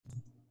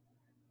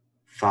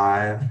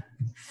5,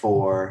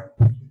 4,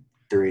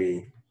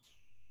 3.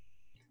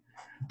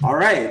 All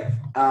right.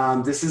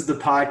 This is the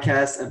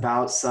podcast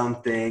about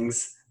some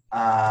things.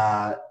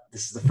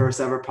 This is the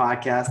first ever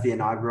podcast, the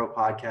inaugural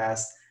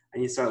podcast. I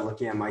need to start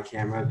looking at my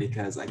camera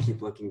because I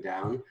keep looking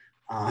down.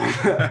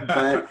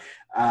 But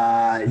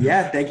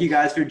thank you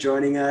guys for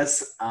joining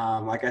us.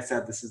 Like I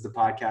said, this is the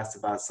podcast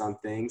about some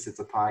things. It's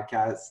a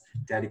podcast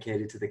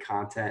dedicated to the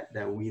content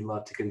that we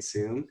love to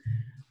consume.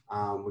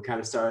 We kind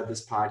of started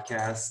this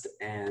podcast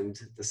and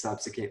the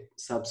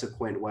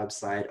subsequent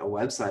website, a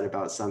website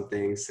about some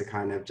things to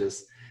kind of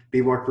just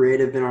be more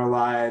creative in our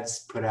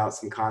lives, put out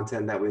some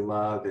content that we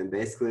love, and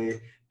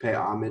basically pay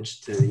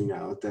homage to,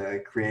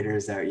 the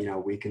creators that,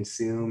 we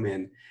consume,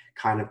 and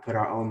kind of put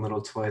our own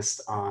little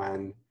twist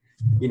on,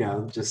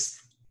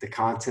 just the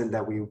content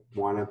that we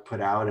want to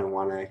put out and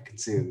want to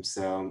consume.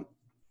 So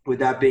with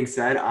that being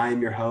said, I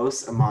am your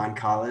host, Aman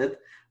Khalid.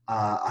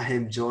 I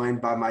am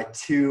joined by my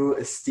two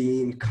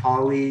esteemed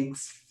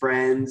colleagues,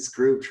 friends,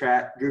 group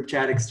chat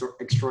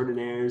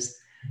extraordinaires.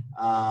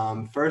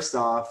 First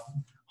off,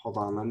 hold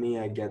on, let me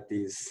get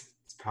these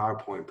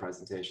PowerPoint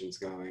presentations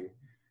going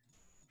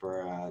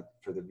for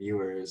the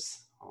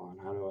viewers. Hold on,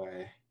 how do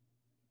I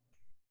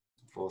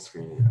full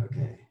screen it?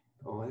 Okay.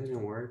 Oh, that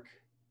didn't work.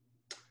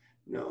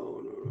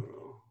 No.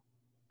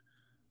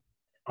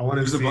 I want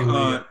to see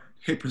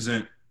hit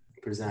present.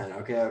 Present.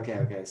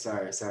 Okay.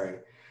 Sorry.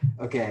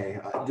 Okay,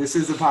 this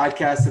is a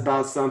podcast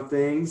about some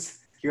things.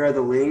 Here are the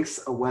links,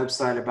 a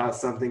website about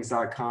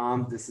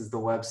somethings.com. This is the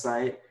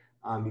website.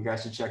 You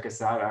guys should check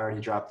us out. I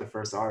already dropped the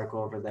first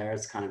article over there.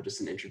 It's kind of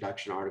just an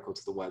introduction article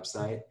to the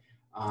website.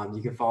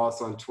 You can follow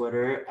us on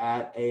Twitter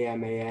at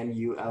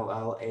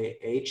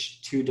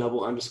AMANULLAH, 2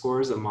 double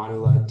underscores,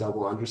 Amanullah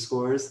double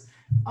underscores,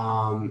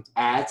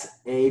 at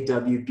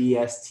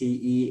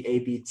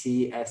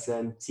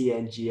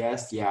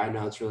AWBSTEABTSNTNGS. Yeah, I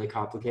know it's really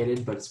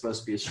complicated, but it's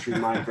supposed to be a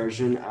streamlined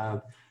version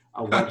of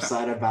a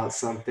website about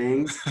some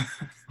things. You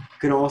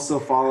can also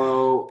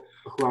follow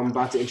who I'm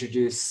about to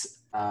introduce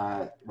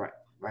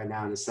right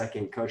now in a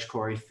second, Coach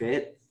Corey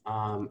Fit,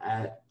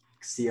 at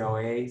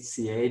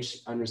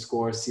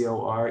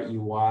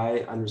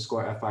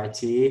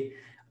COACH_COREY_FIT.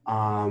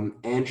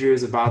 Andrew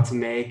is about to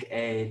make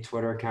a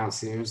Twitter account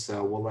soon,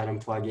 so we'll let him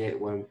plug it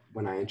when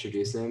I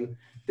introduce him.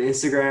 The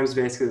Instagram is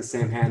basically the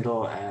same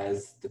handle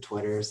as the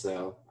Twitter,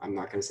 so I'm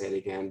not going to say it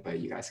again, but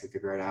you guys can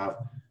figure it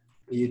out.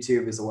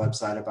 YouTube is a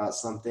website about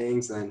some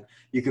things, and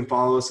you can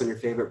follow us on your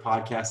favorite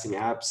podcasting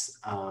apps.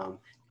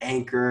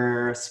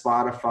 Anchor,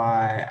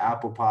 Spotify,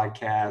 Apple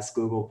Podcasts,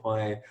 Google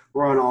Play.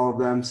 We're on all of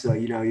them. So,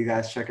 you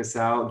guys check us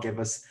out, give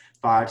us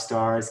 5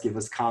 stars, give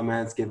us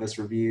comments, give us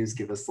reviews,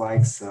 give us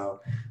likes. So,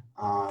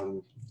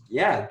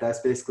 that's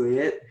basically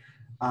it.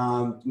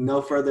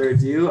 No further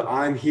ado,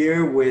 I'm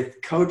here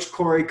with Coach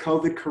Corey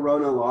COVID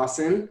Corona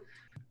Lawson,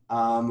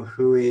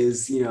 who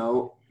is,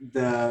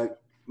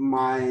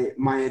 my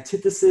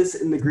antithesis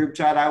in the group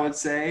chat, I would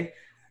say.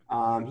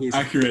 He's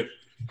accurate.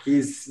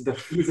 He's a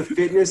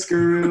fitness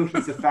guru.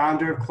 He's the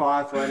founder of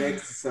Claw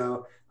Athletics.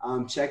 So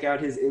check out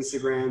his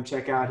Instagram,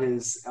 check out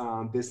his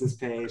business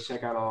page,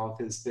 check out all of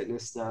his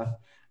fitness stuff.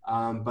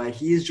 But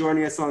he's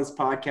joining us on this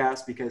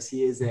podcast because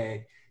he is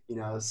a,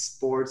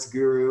 sports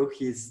guru.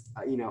 He's,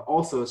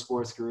 also a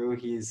sports guru.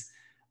 He's,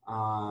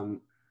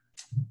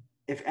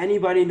 if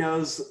anybody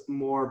knows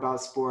more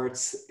about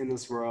sports in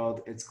this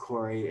world, it's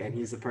Corey, and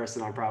he's the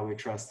person I probably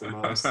trust the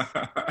most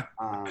to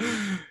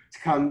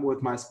come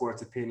with my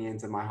sports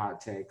opinions and my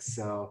hot takes.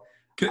 So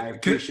I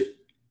appreciate.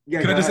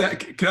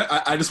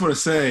 I just want to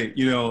say,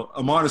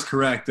 Aman is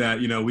correct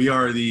that we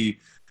are the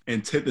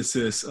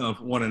antithesis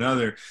of one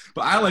another.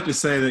 But I like to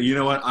say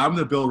that I'm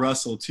the Bill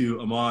Russell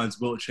to Aman's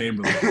Wilt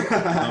Chamberlain.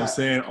 I'm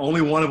saying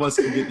only one of us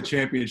can get the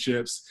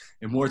championships,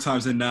 and more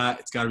times than not,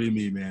 it's got to be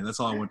me, man. That's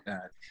all I want to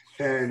add.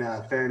 Fair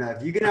enough.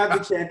 You can have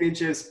the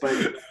championships, but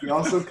he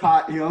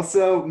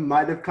also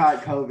might have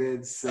caught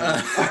COVID. So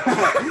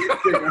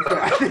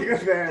I think we're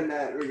fair in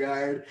that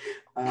regard.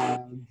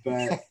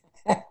 But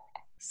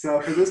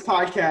so for this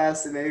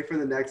podcast, and maybe for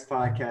the next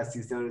podcast,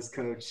 he's known as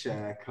Coach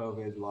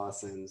COVID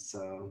Lawson.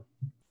 So,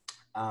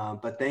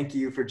 but thank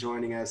you for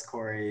joining us,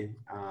 Corey.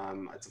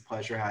 It's a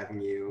pleasure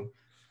having you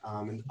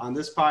on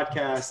this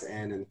podcast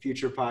and in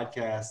future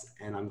podcasts.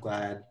 And I'm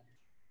glad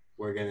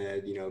we're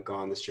gonna, go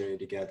on this journey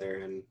together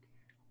and,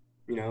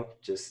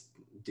 just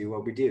do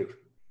what we do.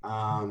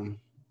 And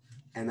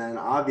then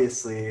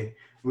obviously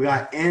we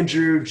got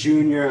Andrew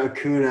Jr.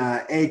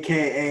 Acuna,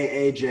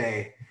 AKA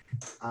AJ.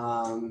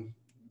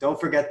 Don't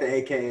forget the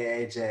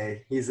AKA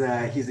AJ. He's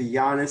a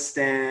Giannis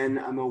stan,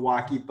 a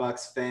Milwaukee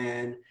Bucks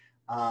fan,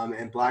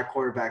 and black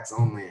quarterbacks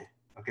only.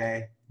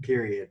 Okay,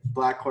 period.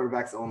 Black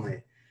quarterbacks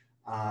only.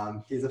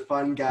 He's a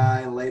fun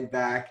guy, laid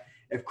back.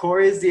 If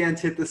Corey is the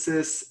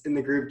antithesis in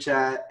the group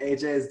chat,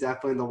 AJ is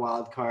definitely the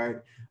wild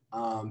card.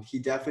 He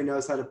definitely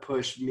knows how to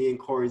push me and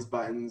Corey's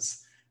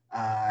buttons.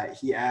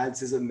 He adds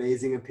his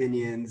amazing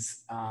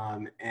opinions,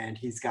 and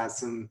he's got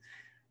some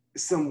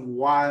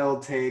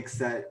wild takes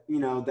that,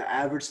 the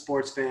average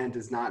sports fan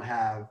does not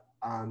have.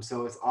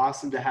 So it's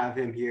awesome to have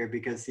him here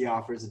because he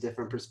offers a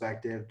different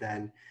perspective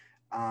than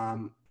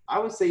I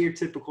would say your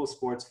typical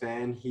sports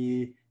fan.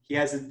 He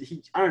has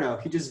I don't know,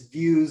 he just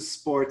views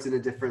sports in a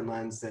different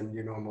lens than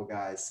your normal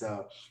guys.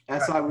 So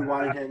that's why we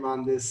wanted him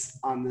on this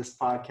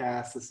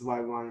podcast. This is why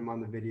we wanted him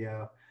on the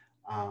video.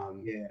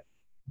 Yeah.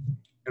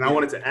 And I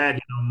wanted to add,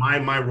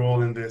 my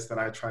role in this that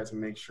I try to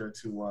make sure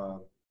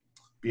to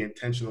be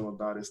intentional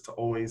about is to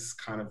always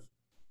kind of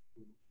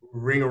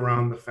ring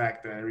around the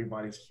fact that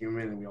everybody's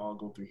human and we all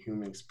go through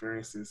human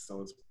experiences.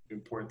 So it's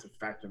important to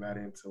factor that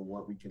into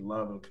what we can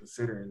love and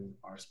consider in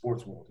our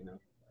sports world,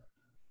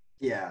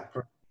 Yeah,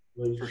 for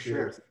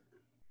sure.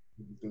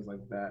 Things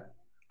like that.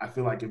 I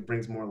feel like it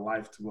brings more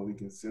life to what we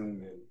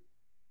consume, and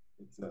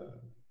it's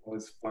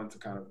always fun to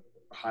kind of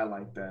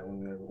highlight that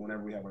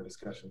whenever we have our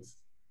discussions.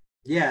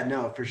 Yeah,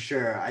 no, for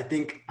sure. I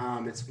think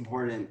it's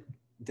important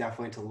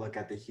definitely to look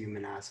at the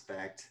human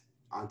aspect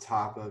on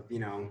top of,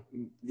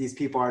 these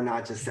people are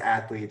not just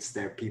athletes,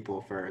 they're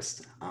people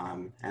first.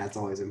 And that's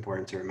always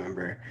important to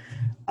remember.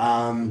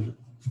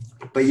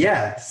 But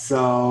yeah,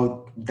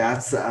 so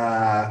that's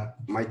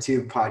my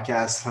two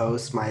podcast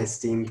hosts, my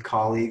esteemed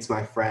colleagues,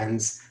 my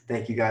friends.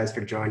 Thank you guys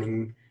for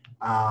joining.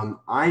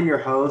 I'm your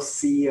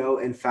host,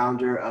 CEO, and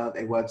founder of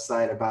a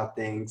website about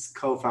things,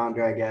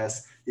 co-founder, I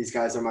guess. These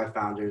guys are my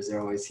founders. They're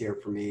always here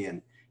for me,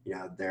 and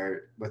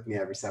they're with me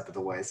every step of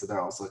the way. So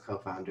they're also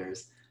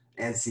co-founders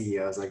and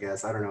CEOs, I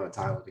guess. I don't know what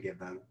title to give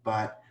them,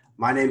 but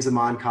my name's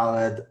Aman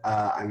Khaled.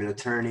 I'm an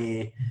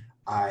attorney.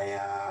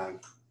 I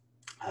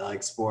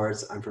like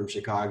sports. I'm from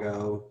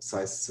Chicago, so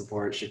I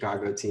support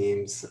Chicago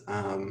teams.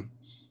 I'm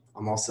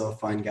also a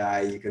fun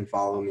guy. You can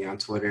follow me on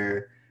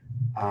Twitter.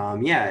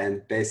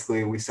 And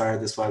basically we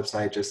started this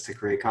website just to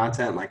create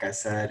content, like I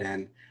said,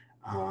 and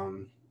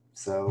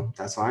so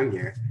that's why I'm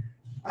here.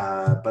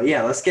 But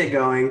yeah, let's get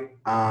going.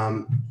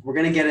 We're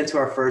going to get into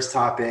our first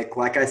topic.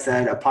 Like I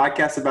said, a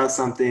podcast about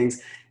some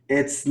things.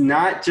 It's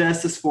not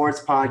just a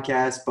sports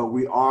podcast, but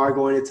we are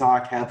going to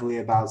talk heavily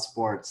about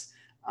sports.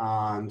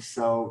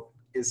 So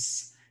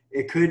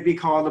it could be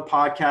called a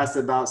podcast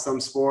about some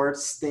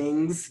sports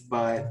things,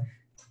 but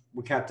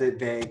we kept it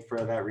vague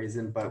for that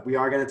reason. But we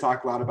are going to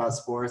talk a lot about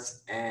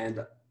sports,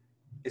 and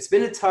it's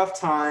been a tough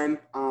time.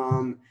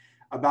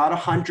 About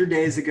 100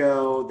 days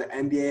ago, the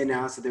NBA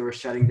announced that they were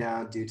shutting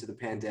down due to the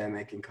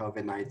pandemic and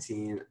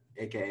COVID-19,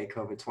 aka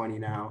COVID-20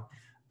 now.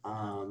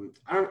 I'm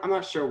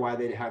not sure why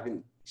they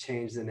haven't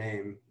changed the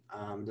name.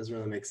 It doesn't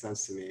really make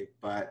sense to me.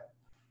 But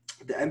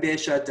the NBA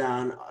shut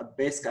down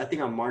basically, I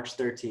think on March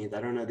 13th. I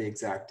don't know the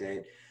exact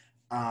date.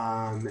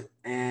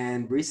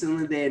 And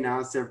recently they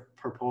announced their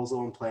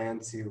proposal and plan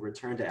to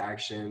return to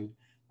action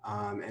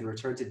and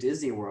return to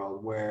Disney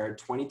World, where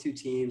 22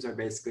 teams are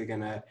basically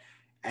going to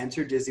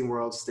enter Disney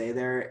World, stay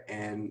there,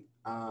 and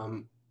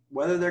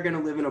whether they're going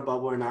to live in a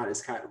bubble or not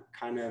is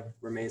kind of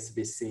remains to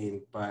be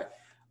seen. But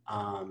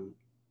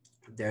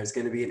there's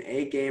going to be an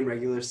 8-game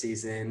regular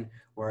season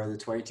where the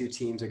 22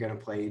 teams are going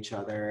to play each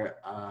other,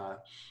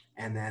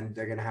 and then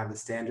they're going to have the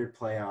standard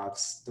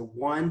playoffs. The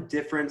one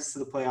difference to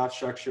the playoff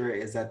structure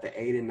is that the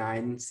 8 and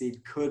 9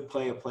 seed could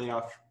play a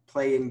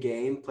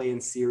play-in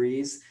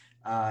series.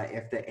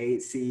 If the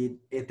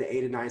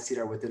 8 and 9 seed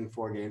are within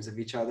 4 games of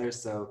each other.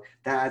 So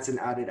that adds an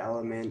added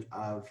element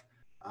of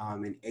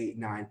an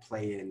 8-9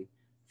 play-in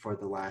for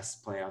the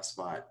last playoff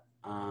spot.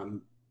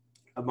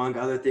 Among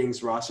other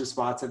things, roster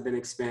spots have been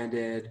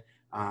expanded.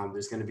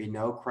 There's going to be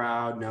no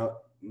crowd,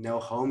 no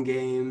home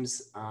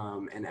games,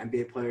 and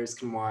NBA players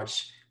can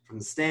watch from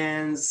the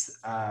stands.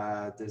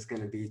 There's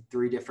going to be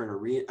 3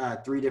 different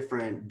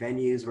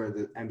venues where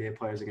the NBA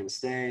players are going to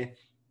stay.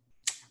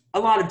 A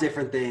lot of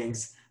different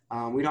things.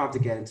 We don't have to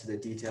get into the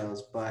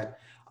details, but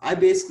I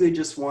basically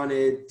just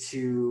wanted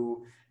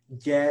to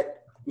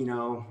get,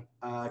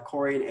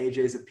 Corey and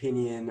AJ's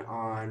opinion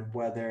on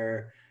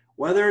whether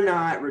or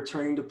not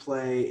returning to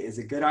play is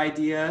a good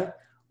idea,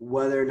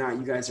 whether or not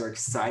you guys are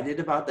excited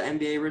about the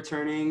NBA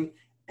returning,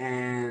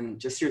 and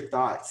just your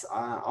thoughts.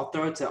 I'll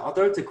throw it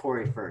to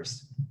Corey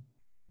first.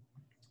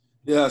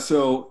 Yeah.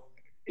 So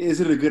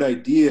is it a good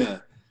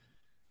idea?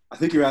 I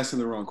think you're asking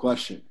the wrong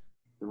question.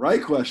 The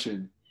right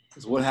question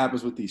is what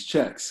happens with these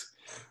checks,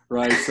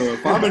 right? So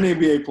if I'm an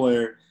NBA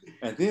player,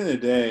 at the end of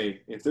the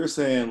day, if they're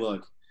saying,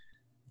 look,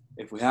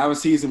 if we have a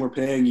season, we're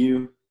paying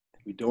you.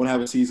 If we don't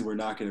have a season, we're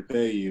not going to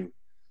pay you.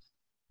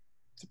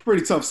 It's a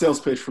pretty tough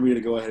sales pitch for me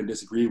to go ahead and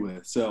disagree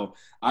with. So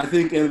I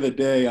think at the end of the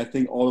day, I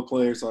think all the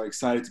players are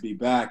excited to be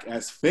back.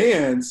 As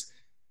fans,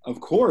 of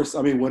course,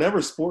 I mean,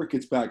 whatever sport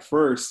gets back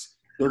first,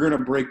 they're going to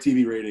break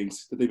TV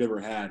ratings that they've ever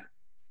had.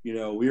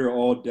 We are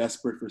all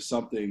desperate for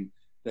something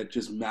that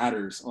just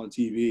matters on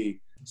TV,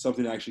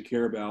 something I actually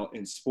care about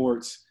in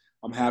sports.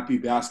 I'm happy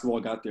basketball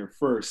got there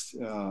first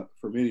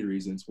for many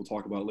reasons. We'll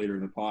talk about later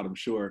in the pod, I'm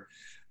sure.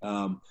 But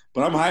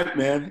I'm hyped,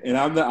 man, and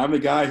I'm the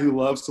guy who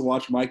loves to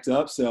watch mic'd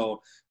up.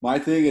 So my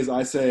thing is,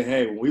 I say,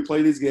 hey, when we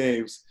play these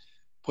games,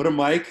 put a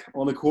mic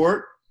on the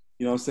court.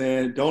 You know what I'm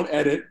saying? Don't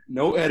edit,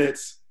 no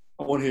edits.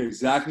 I want to hear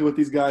exactly what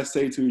these guys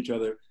say to each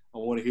other. I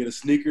want to hear the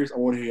sneakers. I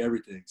want to hear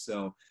everything.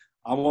 So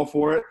I'm all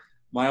for it.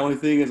 My only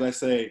thing is I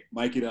say,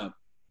 mic it up.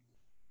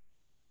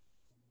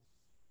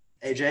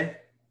 AJ?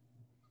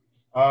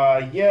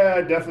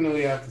 Yeah,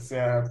 definitely have to say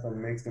I have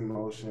some mixed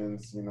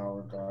emotions,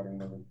 regarding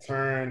the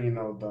return,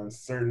 the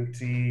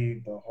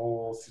uncertainty, the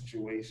whole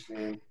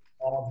situation,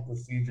 all the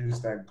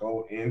procedures that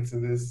go into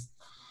this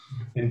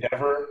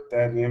endeavor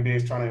that the NBA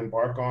is trying to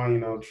embark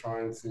on,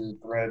 trying to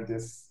thread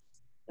this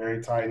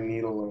very tight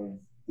needle of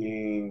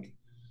being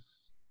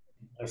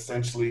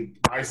essentially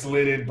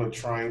isolated but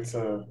trying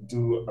to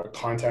do a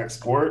contact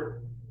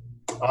sport.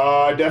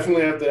 I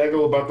definitely have to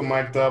echo about the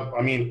mic'd up.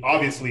 I mean,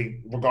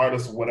 obviously,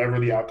 regardless of whatever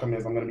the outcome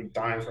is, I'm going to be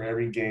dying for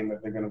every game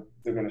that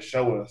they're gonna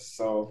show us.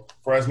 So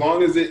for as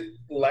long as it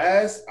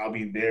lasts, I'll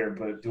be there.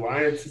 But do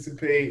I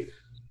anticipate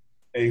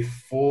a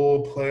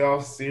full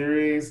playoff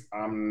series?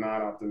 I'm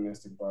not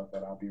optimistic about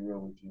that. I'll be real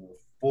with you. A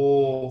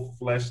full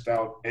fleshed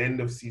out end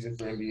of season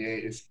for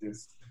NBA. It's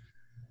just,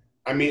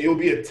 I mean, it will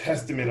be a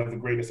testament of the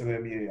greatness of the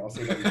NBA. I'll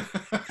say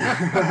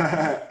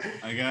that.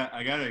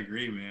 I gotta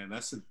agree, man.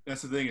 That's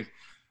the thing is,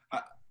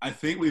 I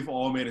think we've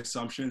all made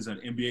assumptions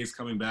that NBA is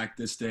coming back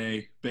this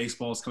day,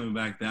 baseball is coming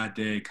back that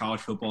day,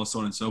 college football, so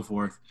on and so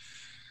forth.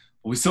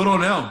 But we still don't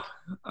know.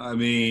 I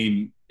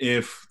mean,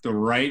 if the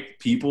right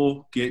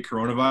people get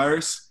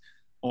coronavirus,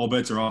 all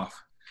bets are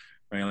off,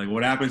 right? Like,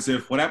 what happens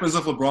if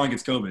LeBron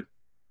gets COVID,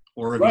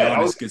 or if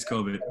Giannis gets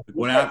COVID?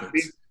 What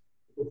happens?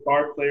 The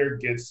star player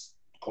gets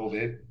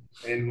COVID,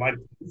 and like,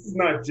 this is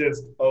not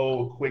just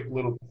a quick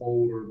little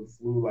cold or the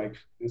flu. Like,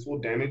 this will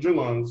damage your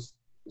lungs.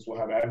 This will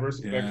have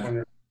adverse effects on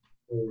your.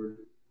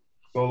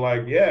 So,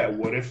 like, yeah,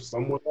 what if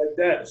someone like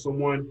that,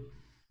 someone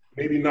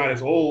maybe not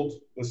as old,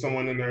 but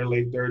someone in their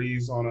late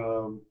 30s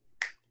on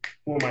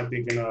who am I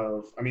thinking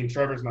of? I mean,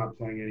 Trevor's not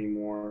playing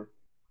anymore.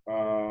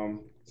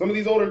 Some of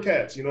these older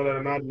cats, that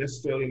are not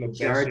necessarily in the best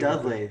Jared shape.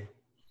 Dudley.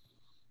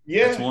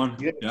 Yeah. That's one.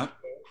 Yeah.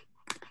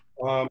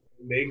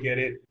 They get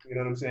it, you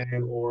know what I'm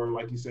saying? Or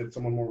like you said,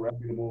 someone more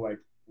reputable, like,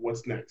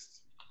 what's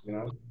next,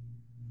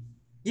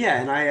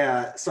 Yeah, and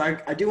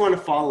I do want to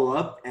follow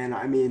up, and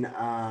I mean,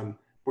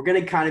 we're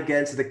going to kind of get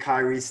into the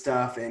Kyrie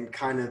stuff and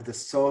kind of the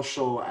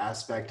social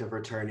aspect of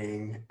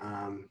returning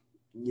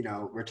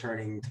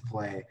to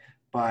play.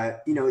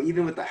 But,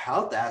 even with the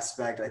health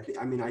aspect, I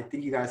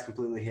think you guys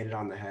completely hit it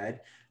on the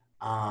head.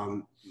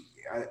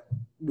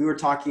 We were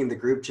talking in the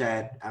group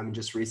chat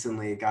just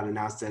recently. It got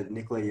announced that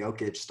Nikola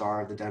Jokic,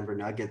 star of the Denver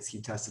Nuggets,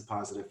 he tested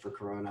positive for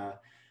corona.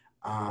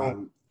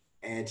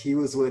 And he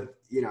was with,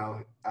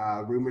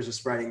 rumors are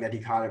spreading that he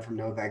caught it from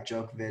Novak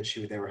Djokovic,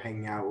 who they were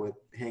hanging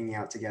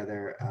out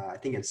together, I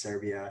think in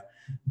Serbia.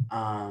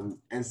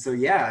 And so,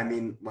 yeah, I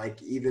mean,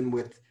 like, even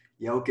with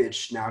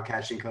Jokic now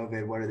catching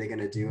COVID, what are they going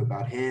to do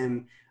about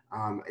him?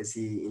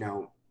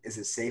 Is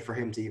it safe for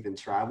him to even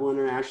travel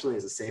internationally?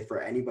 Is it safe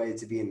for anybody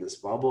to be in this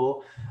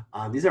bubble?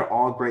 These are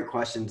all great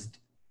questions.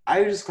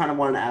 I just kind of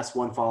wanted to ask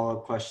one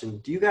follow-up question.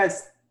 Do you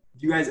guys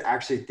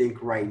actually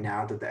think right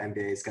now that the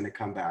NBA is going to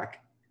come back?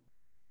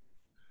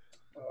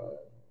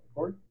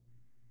 I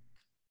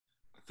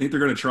think they're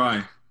going to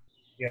try.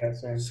 Yeah,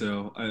 same.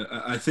 So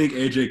I think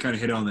AJ kind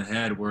of hit it on the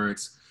head where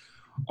it's,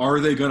 are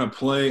they going to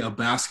play a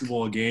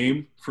basketball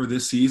game for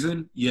this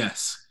season?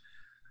 Yes.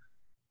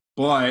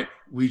 But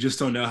we just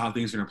don't know how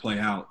things are going to play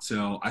out.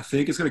 So I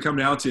think it's going to come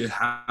down to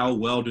how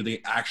well do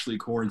they actually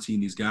quarantine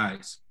these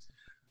guys,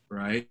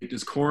 right?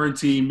 Does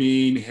quarantine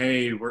mean,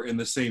 hey, we're in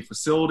the same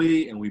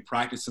facility and we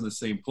practice in the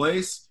same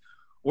place?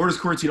 Or does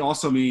quarantine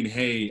also mean,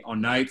 hey, on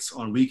nights,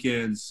 on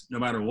weekends, no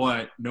matter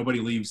what,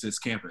 nobody leaves this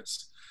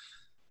campus?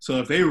 So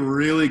if they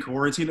really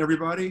quarantine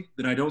everybody,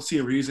 then I don't see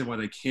a reason why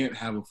they can't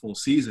have a full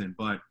season.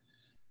 But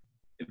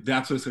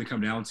that's what it's going to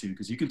come down to,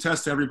 because you can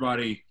test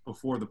everybody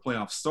before the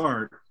playoffs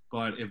start,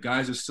 but if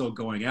guys are still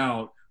going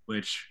out,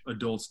 which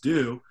adults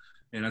do,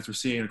 and as we're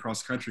seeing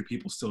across the country,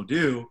 people still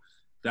do,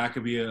 that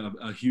could be a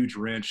huge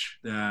wrench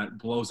that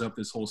blows up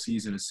this whole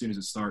season as soon as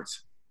it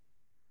starts.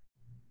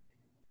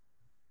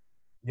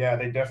 Yeah,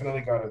 they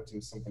definitely got to do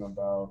something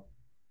about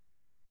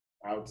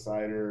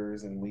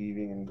outsiders and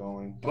leaving and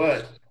going.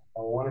 But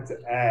I wanted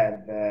to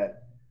add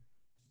that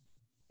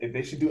if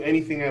they should do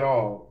anything at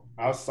all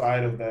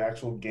outside of the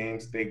actual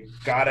games, they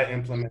got to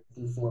implement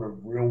some sort of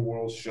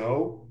real-world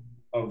show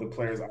of the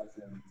players out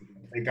there.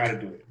 They got to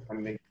do it. I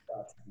mean, they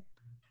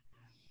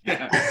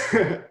got to do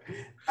it.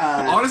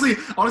 Honestly,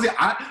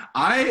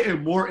 I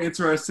am more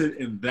interested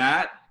in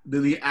that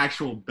than the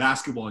actual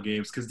basketball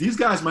games, because these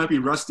guys might be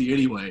rusty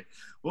anyway.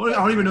 Well, I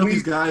don't even know if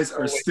these guys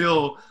are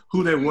still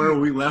who they were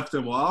when we left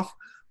them off.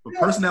 But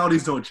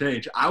personalities don't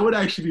change. I would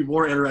actually be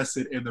more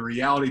interested in the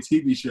reality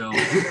TV show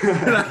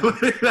than I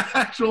would in the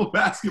actual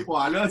basketball.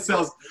 I know it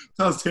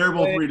sounds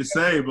terrible for me to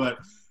say, but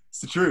it's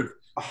the truth.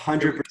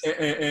 100%.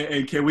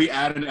 And can we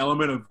add an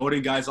element of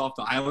voting guys off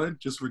the island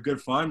just for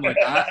good fun? Like,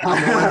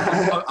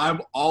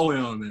 I'm all in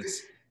on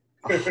this.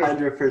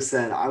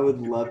 100%. I would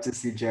love to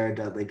see Jared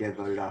Dudley get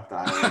voted off the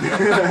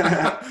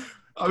island.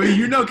 I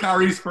mean,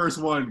 Kyrie's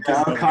first one.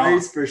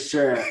 Kyrie's for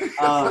sure.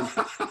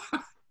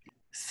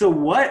 So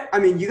what, I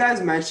mean, you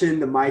guys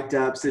mentioned the mic'd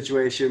up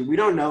situation. We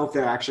don't know if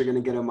they're actually going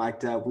to get a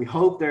mic'd up. We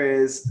hope there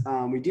is.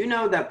 We do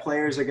know that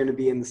players are going to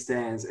be in the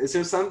stands. Is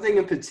there something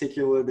in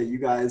particular that you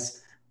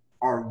guys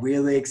are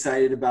really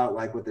excited about,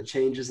 like with the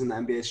changes in the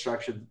NBA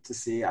structure to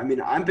see? I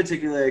mean, I'm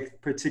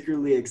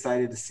particularly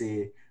excited to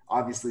see,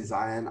 obviously,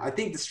 Zion. I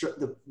think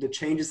the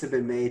changes have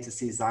been made to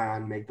see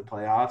Zion make the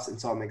playoffs, and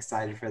so I'm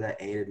excited for that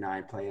 8 and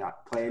 9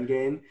 play-in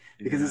game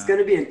because it's going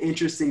to be an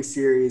interesting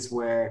series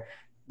where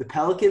the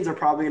Pelicans are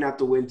probably going to have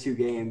to win 2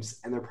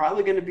 games, and they're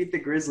probably going to beat the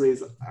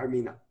Grizzlies. I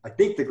mean, I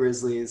think the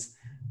Grizzlies.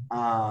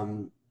 I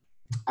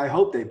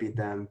hope they beat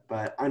them,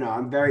 but I know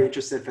I'm very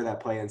interested for that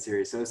play-in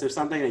series. So is there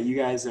something that you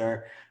guys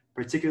are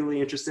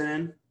particularly interested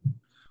in?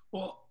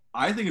 Well,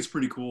 I think it's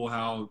pretty cool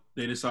how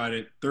they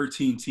decided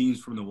 13 teams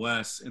from the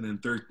West and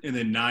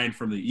then 9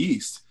 from the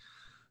East.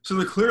 So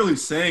they're clearly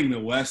saying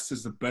the West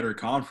is the better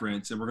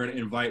conference, and we're going to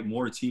invite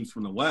more teams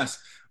from the West.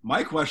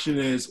 My question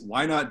is,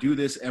 why not do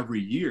this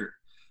every year?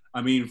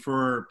 I mean,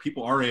 for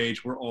people our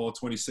age, we're all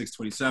 26,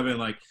 27.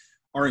 Like,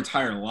 our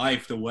entire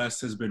life, the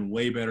West has been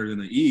way better than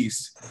the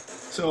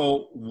East.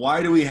 So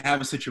why do we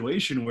have a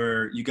situation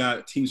where you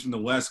got teams from the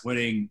West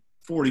winning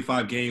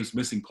 45 games,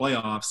 missing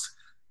playoffs?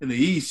 In the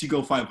East, you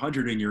go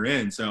 500 and you're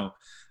in. So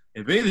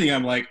if anything,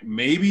 I'm like,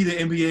 maybe the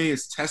NBA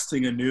is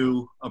testing a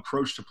new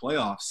approach to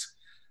playoffs.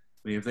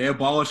 I mean, if they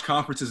abolish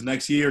conferences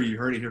next year, you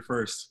heard it here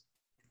first.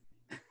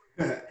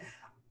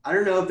 I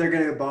don't know if they're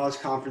going to abolish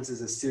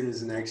conferences as soon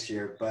as next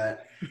year,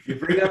 but you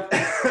bring up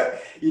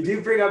you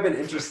do bring up an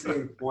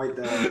interesting point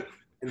though,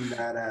 in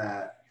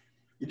that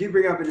you do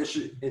bring up an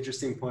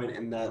interesting point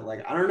in that,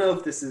 like, I don't know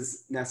if this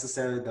is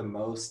necessarily the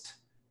most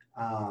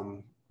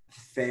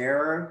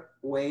fair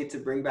way to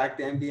bring back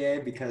the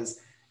NBA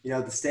because, you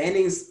know, the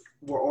standings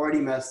were already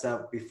messed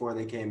up before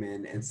they came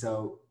in, and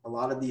so a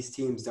lot of these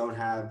teams don't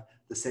have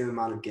the same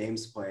amount of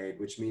games played,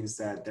 which means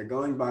that they're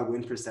going by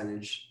win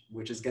percentage,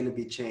 which is going to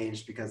be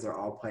changed because they're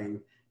all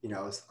playing, you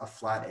know, a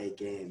flat 8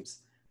 games.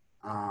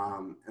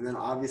 And then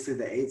obviously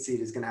the 8 seed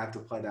is going to have to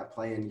play that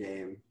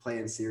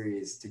play-in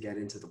series to get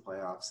into the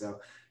playoffs. So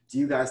do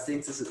you guys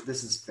think this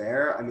is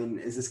fair? I mean,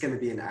 is this going to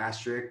be an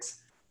asterisk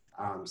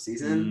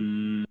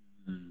season?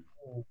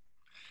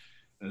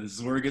 This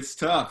is where it gets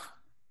tough,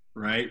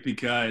 right?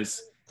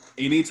 Because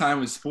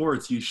anytime in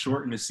sports you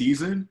shorten a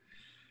season,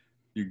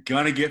 you're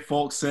going to get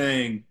folks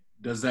saying,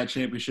 does that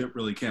championship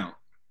really count?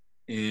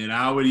 And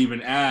I would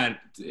even add,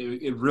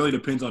 it really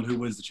depends on who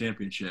wins the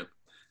championship.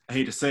 I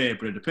hate to say it,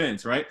 but it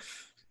depends, right?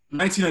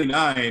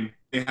 1999,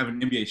 they have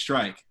an NBA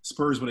strike.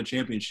 Spurs win a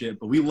championship,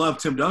 but we love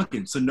Tim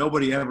Duncan, so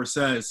nobody ever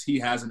says he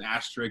has an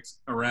asterisk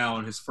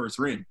around his first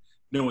ring.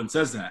 No one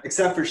says that.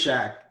 Except for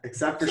Shaq.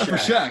 Except for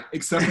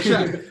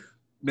Shaq.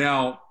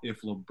 Now,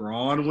 if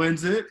LeBron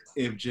wins it,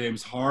 if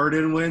James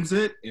Harden wins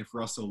it, if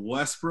Russell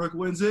Westbrook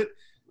wins it,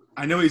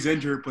 I know he's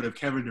injured, but if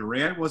Kevin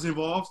Durant was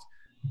involved,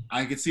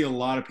 I could see a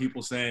lot of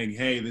people saying,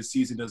 hey, this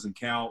season doesn't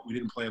count. We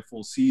didn't play a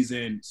full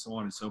season, so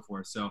on and so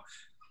forth. So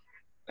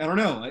I don't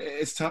know.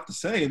 It's tough to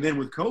say. And then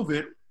with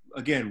COVID,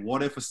 again,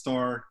 what if a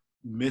star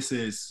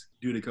misses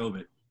due to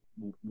COVID?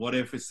 What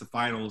if it's the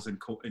finals and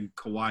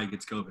Kawhi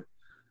gets COVID?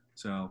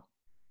 So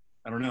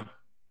I don't know.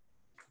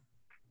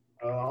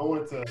 I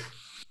wanted to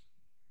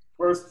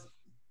first,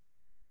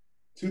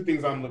 2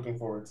 things I'm looking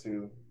forward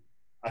to.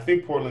 I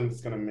think Portland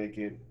is going to make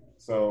it.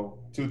 So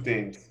 2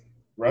 things: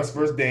 Russ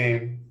versus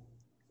Dame,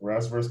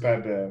 Russ versus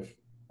Pat Bev.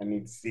 I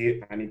need to see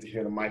it. I need to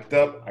hear the mic'd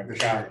up. I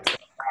got it.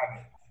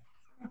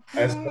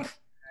 As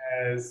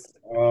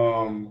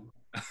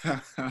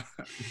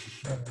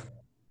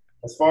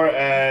far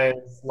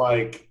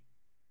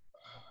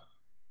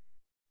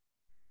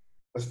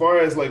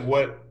as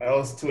what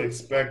else to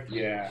expect,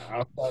 yeah.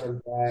 Outside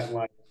of that,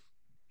 like,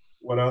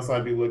 what else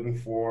I'd be looking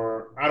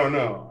for, I don't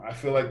know. I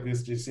feel like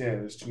there's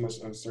too much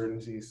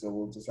uncertainty, so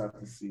we'll just have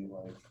to see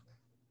like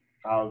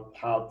how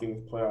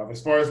things play off.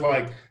 As far as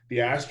like the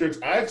asterisks,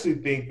 I actually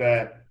think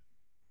that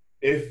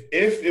if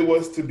it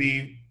was to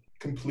be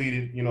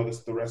completed, you know,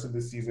 the rest of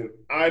the season,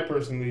 I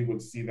personally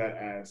would see that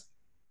as,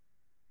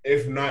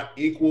 if not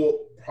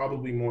equal,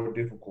 probably more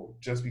difficult,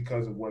 just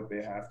because of what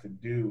they have to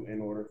do in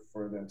order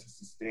for them to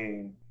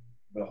sustain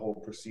the whole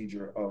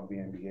procedure of the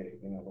NBA,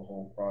 you know, the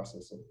whole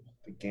process of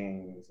the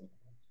games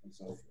and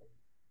so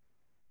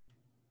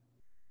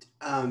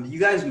forth. You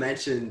guys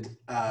mentioned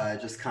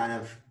just kind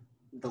of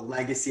the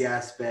legacy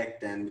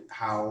aspect and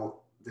how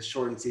the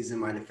shortened season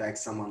might affect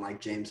someone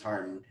like James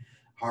Harden.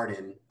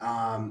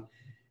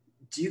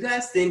 Do you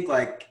guys think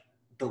like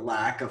the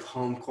lack of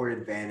home court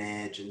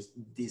advantage and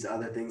these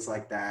other things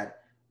like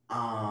that,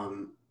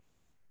 who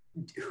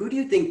do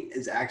you think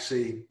is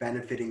actually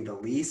benefiting the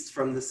least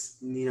from this,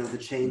 you know, the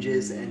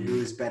changes, and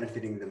who is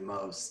benefiting the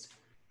most?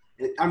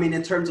 I mean,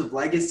 in terms of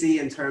legacy,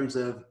 in terms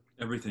of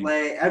everything,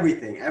 play,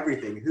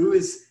 everything. Who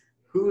is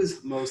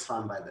most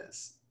harmed by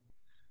this?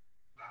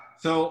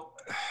 So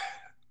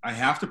I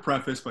have to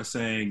preface by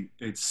saying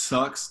it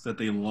sucks that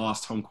they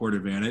lost home court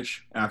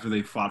advantage after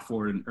they fought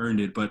for it and earned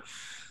it. But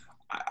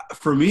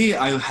For me,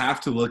 I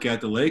have to look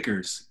at the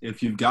Lakers.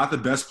 If you've got the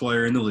best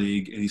player in the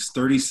league and he's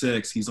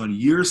 36, he's on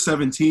year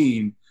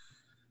 17,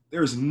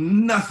 there's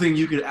nothing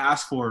you could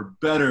ask for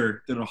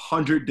better than a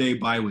 100-day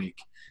bye week.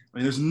 I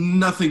mean, there's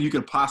nothing you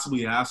could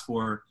possibly ask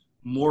for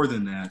more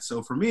than that.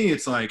 So for me,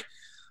 it's like,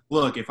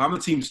 look, if I'm a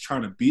team that's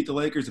trying to beat the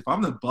Lakers, if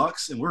I'm the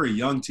Bucks and we're a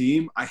young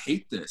team, I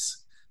hate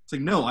this. It's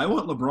like, no, I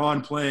want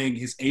LeBron playing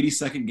his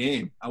 82nd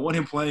game. I want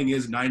him playing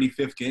his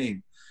 95th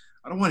game.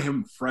 I don't want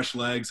him fresh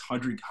legs,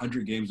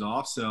 100 games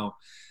off. So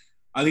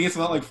I think it's a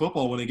lot like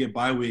football when they get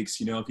bye weeks.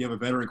 You know, if you have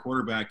a veteran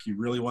quarterback, you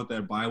really want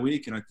that bye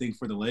week. And I think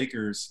for the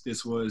Lakers,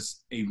 this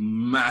was a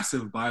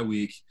massive bye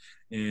week,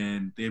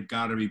 and they've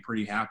got to be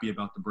pretty happy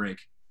about the break.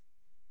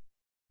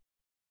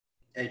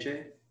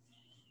 AJ?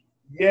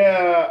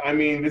 Yeah, I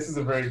mean, this is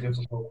a very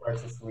difficult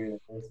crisis to lead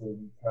into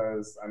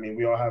because, I mean,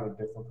 we all have a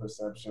different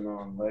perception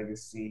on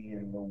legacy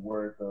and the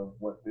worth of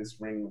what this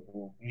ring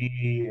will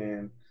be.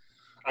 And,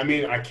 I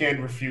mean, I can't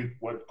refute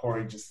what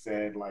Corey just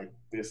said. Like,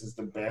 this is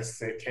the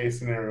best case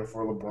scenario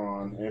for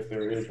LeBron, if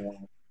there is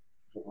one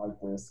like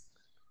this.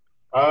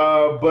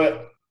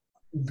 But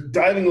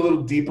diving a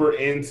little deeper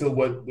into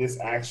what this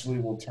actually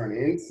will turn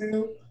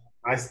into,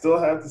 I still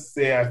have to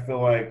say I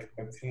feel like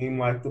a team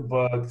like the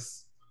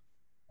Bucks,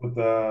 with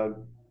the,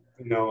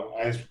 you know,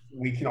 as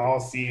we can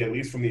all see, at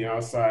least from the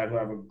outside, who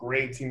have a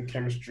great team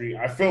chemistry.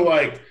 I feel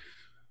like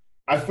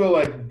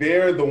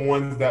they're the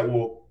ones that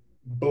will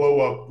blow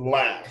up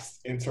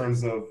last in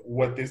terms of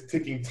what this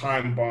ticking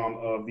time bomb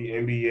of the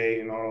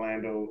NBA in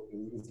Orlando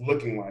is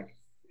looking like.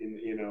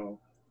 In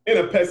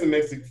a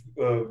pessimistic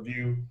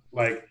view,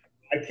 like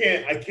I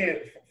can't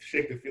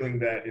shake the feeling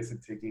that it's a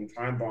ticking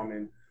time bomb,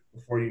 and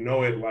before you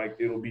know it, like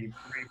it'll be 3-4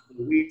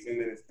 weeks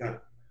and then it's done.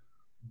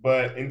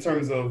 But in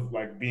terms of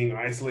like being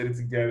isolated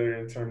together,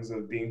 in terms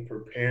of being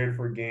prepared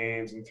for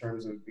games, in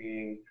terms of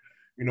being,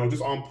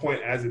 just on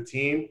point as a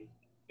team,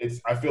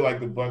 I feel like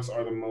the Bucks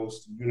are the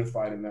most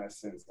unified in that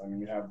sense. I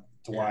mean, you have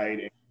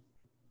Dwight,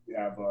 you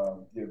have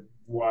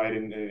Dwight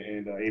and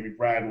Avery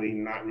Bradley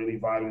not really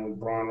vibing with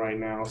Braun right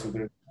now, so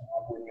there's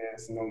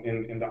awkwardness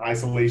in the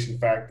isolation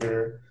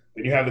factor.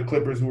 Then you have the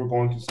Clippers who were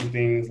going through some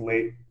things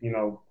late,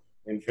 in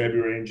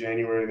February and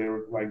January.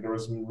 There were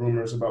some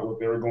rumors about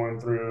what they were going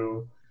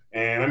through.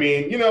 And I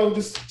mean,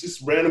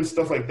 just random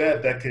stuff like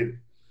that could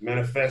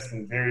manifest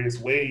in various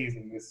ways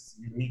in this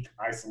unique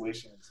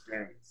isolation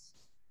experience.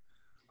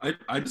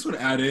 I just want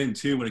to add in,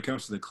 too, when it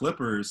comes to the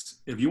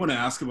Clippers, if you want to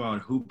ask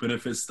about who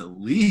benefits the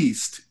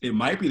least, it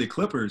might be the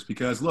Clippers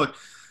because, look,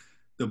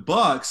 the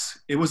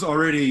Bucks, it was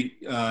already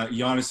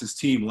Giannis's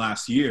team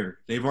last year.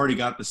 They've already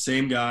got the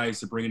same guys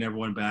to bringing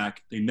everyone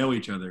back. They know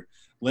each other.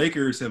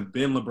 Lakers have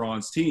been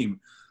LeBron's team.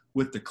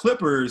 With the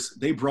Clippers,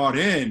 they brought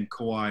in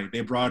Kawhi,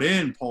 they brought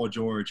in Paul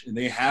George, and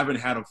they haven't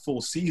had a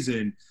full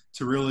season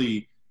to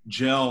really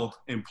gel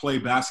and play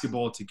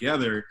basketball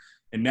together.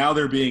 And now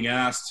they're being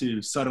asked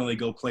to suddenly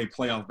go play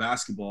playoff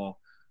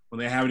basketball when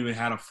they haven't even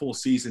had a full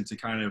season to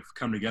kind of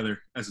come together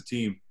as a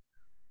team.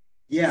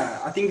 Yeah,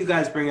 I think you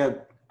guys bring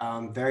up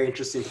very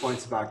interesting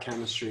points about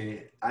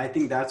chemistry. I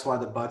think that's why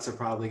the Bucks are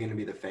probably going to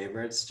be the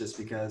favorites, just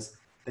because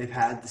they've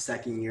had the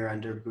second year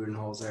under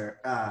Budenholzer.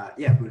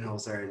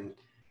 Budenholzer, and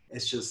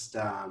it's just,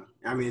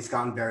 it's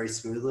gone very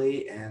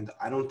smoothly, and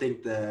I don't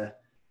think the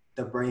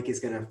break is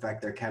going to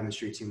affect their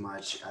chemistry too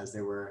much, as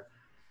they were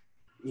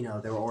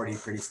already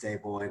pretty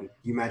stable. And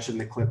you mentioned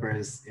the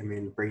Clippers. I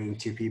mean, bringing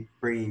two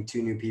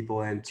new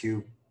people in,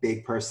 two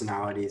big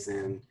personalities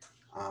in,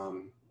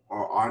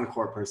 or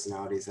on-court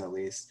personalities at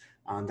least.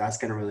 That's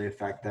going to really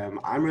affect them.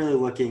 I'm really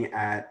looking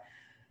at,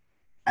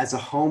 as a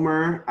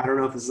homer, I don't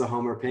know if this is a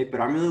homer pick,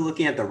 but I'm really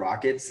looking at the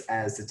Rockets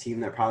as the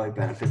team that probably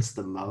benefits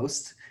the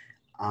most.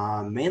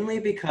 Mainly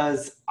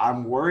because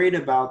I'm worried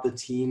about the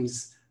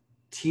team's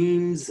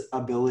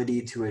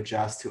ability to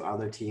adjust to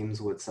other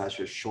teams with such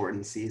a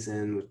shortened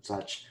season, with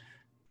such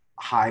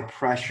high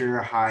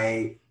pressure,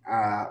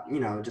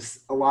 just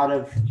a lot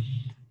of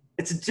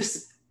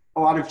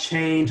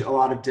change, a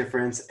lot of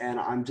difference. And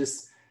I'm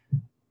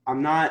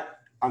not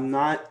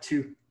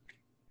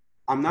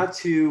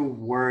too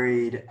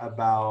worried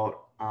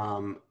about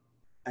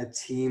a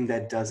team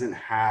that doesn't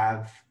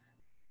have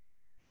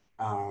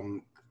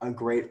a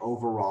great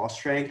overall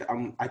strength.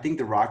 I think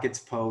the Rockets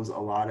pose a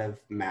lot of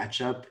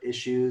matchup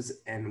issues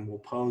and will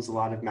pose a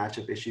lot of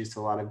matchup issues to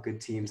a lot of good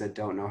teams that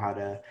don't know how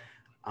to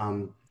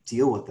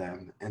deal with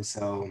them. And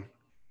so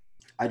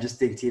I just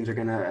think teams are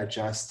going to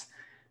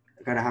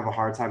have a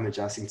hard time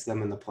adjusting to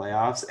them in the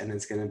playoffs, and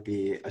it's going to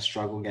be a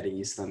struggle getting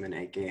used to them in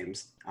 8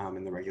 games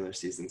in the regular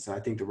season. So I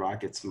think the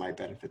Rockets might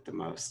benefit the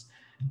most.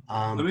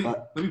 Let me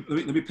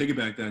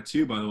piggyback that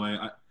too, by the way.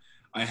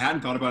 I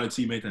hadn't thought about a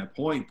team make that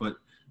point, but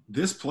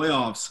this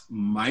playoffs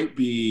might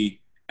be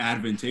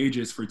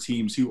advantageous for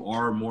teams who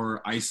are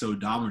more ISO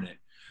dominant,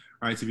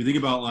 right? So if you think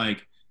about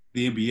like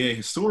the NBA,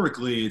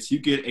 historically, it's you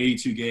get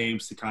 82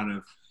 games to kind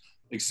of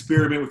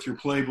experiment with your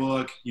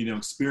playbook,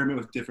 experiment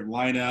with different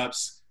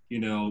lineups,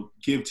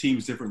 give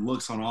teams different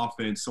looks on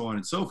offense, so on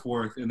and so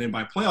forth. And then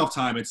by playoff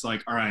time, it's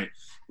like, all right,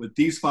 with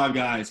these 5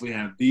 guys, we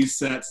have these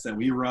sets that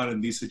we run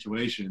in these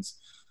situations.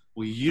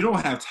 Well, you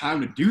don't have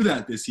time to do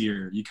that this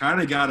year. You kind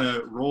of got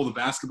to roll the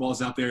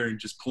basketballs out there and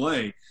just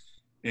play.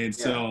 And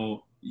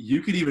so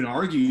you could even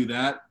argue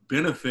that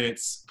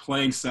benefits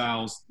playing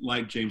styles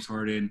like James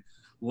Harden,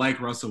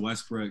 like Russell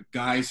Westbrook,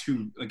 guys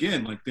who,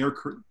 again, like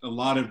a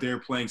lot of their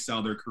playing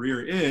style, their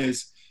career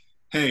is,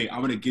 hey, I'm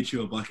going to get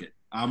you a bucket.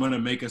 I'm going to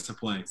make us a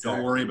play. Exactly.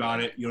 Don't worry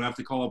about it. You don't have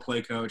to call a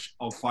play coach.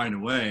 I'll find a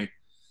way.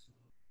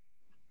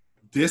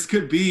 This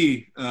could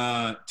be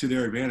to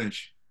their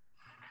advantage.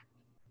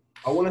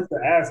 I wanted to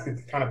ask, to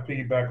kind of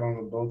piggyback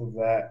on both of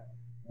that,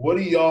 what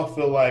do y'all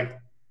feel like,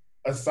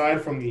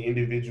 aside from the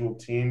individual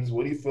teams,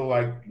 what do you feel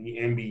like the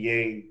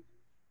NBA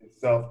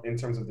itself, in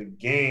terms of the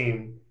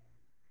game,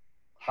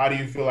 how do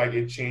you feel like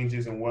it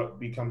changes and what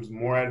becomes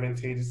more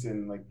advantageous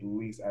and like the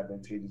least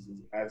advantageous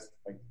as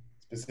like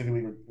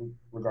specifically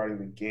regarding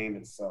the game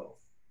itself?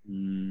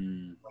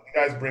 You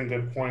guys bring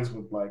good points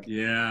with like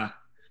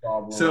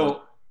problem,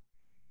 so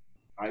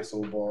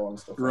ISO ball and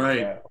stuff right.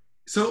 like that.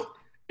 So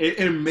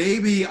and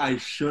maybe I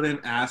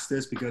shouldn't ask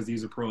this because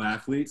these are pro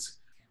athletes,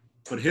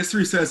 but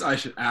history says I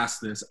should ask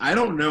this. I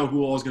don't know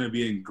who all is going to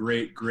be in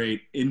great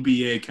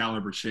NBA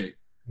caliber shape.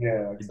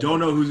 Yeah, exactly. I don't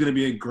know who's going to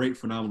be in great,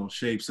 phenomenal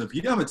shape. So if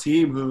you have a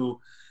team who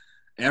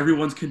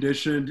everyone's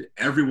conditioned,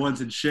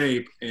 everyone's in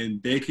shape,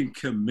 and they can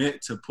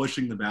commit to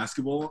pushing the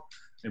basketball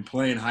and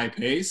playing high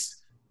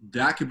pace,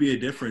 that could be a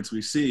difference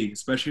we see,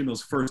 especially in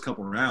those first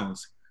couple of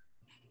rounds.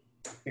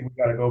 I think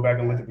we got to go back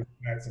and look at the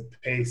stats of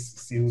pace,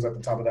 see who's at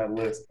the top of that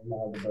list and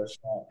have the best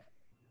shot.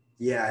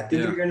 Yeah, I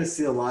think you're going to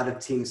see a lot of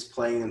teams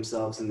playing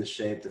themselves into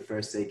shape the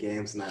first 8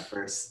 games in that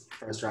first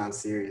round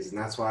series. And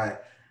that's why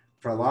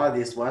for a lot of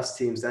these West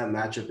teams, that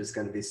matchup is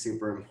going to be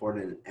super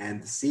important.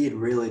 And the seed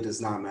really does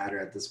not matter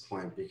at this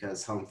point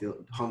because home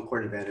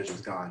court advantage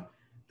is gone.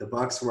 The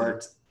Bucks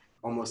worked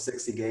almost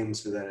 60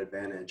 games for that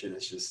advantage, and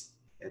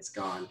it's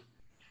gone.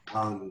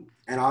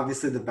 And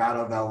obviously the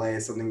Battle of LA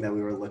is something that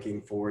we were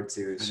looking forward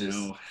to.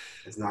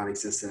 It's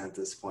non-existent at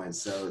this point.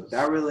 So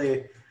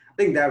I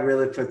think that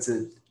really puts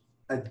a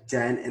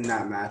dent in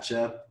that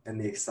matchup and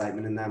the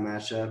excitement in that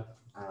matchup.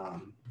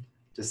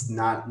 Just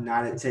not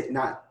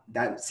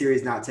that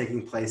series not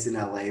taking place in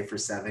LA for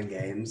 7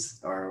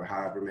 games or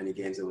however many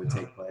games it would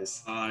take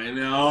place. I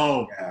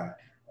know. Yeah.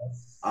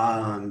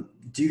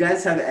 Do you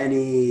guys have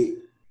any?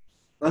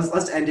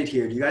 Let's end it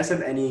here. Do you guys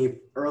have any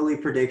early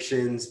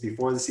predictions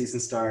before the season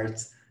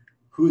starts?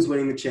 Who's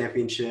winning the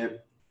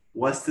championship?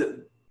 What's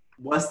the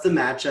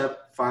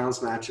finals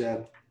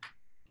matchup,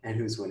 and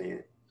who's winning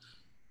it?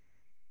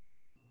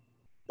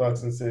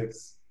 Bucks and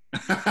 6.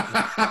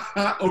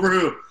 Over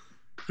who?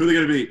 Who are they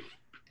gonna beat?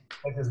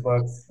 Lakers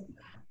Bucks.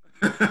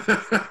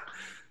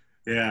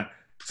 Yeah.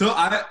 So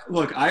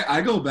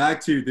I go back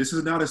to, this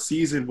is not a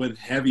season with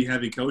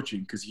heavy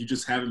coaching because you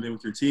just haven't been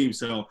with your team.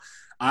 So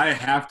I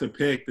have to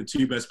pick the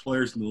 2 best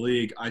players in the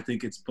league. I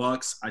think it's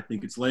Bucks. I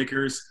think it's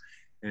Lakers.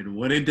 And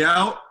when in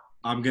doubt,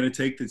 I'm going to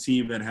take the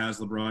team that has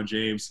LeBron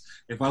James.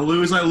 If I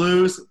lose, I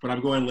lose, but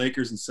I'm going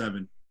Lakers in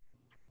 7.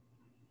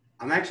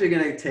 I'm actually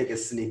going to take a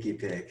sneaky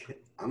pick.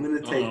 I'm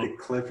going to take the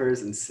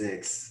Clippers in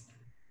 6.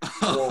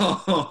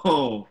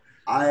 Oh.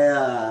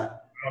 I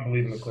don't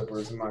believe in the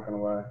Clippers. I'm not going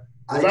to lie.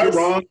 Was I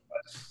wrong?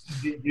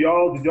 Do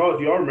y'all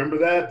remember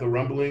that, the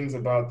rumblings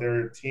about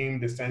their team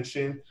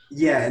dissension?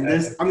 Yeah, and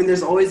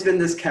there's always been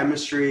this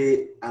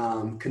chemistry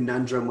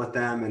conundrum with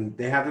them, and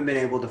they haven't been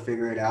able to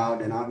figure it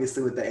out. And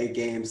obviously, with the 8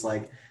 games,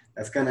 like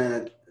it's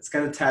gonna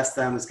test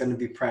them. It's gonna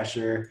be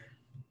pressure.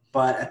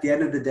 But at the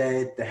end of the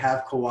day, they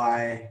have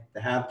Kawhi,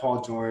 they have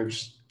Paul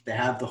George, they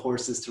have the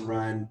horses to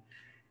run.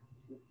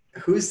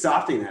 Who's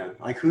stopping them?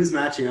 Like, who's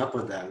matching up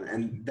with them?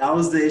 And that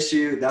was the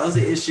issue. That was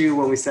the issue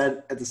when we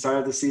said at the start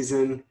of the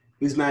season,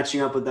 who's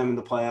matching up with them in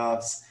the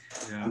playoffs.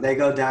 Yeah. They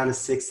go down to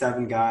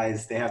 6-7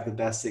 guys. They have the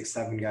best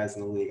 6-7 guys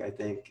in the league, I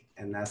think.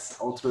 And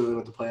that's ultimately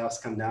what the playoffs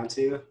come down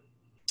to.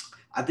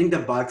 I think the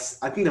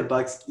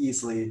Bucks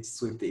easily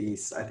sweep the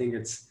East. I think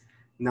it's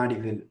not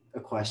even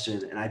a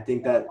question. And I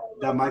think that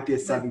might be a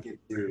 7-game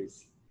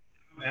series.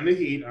 And the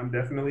Heat, I'm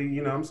definitely,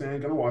 going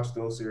to watch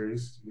those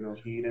series.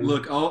 Heat and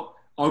look,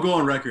 I'll go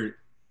on record.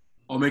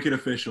 I'll make it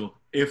official.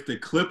 If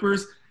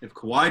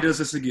Kawhi does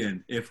this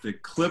again, if the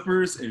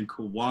Clippers and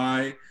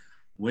Kawhi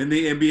win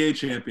the NBA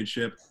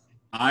championship,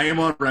 I am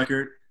on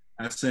record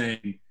as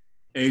saying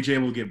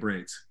AJ will get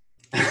braids.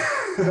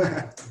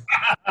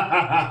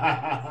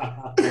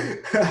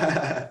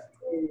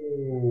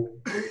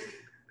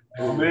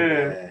 Oh,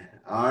 man.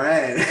 All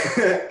right.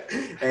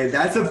 Hey,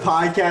 that's a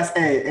podcast.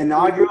 Hey,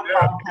 inaugural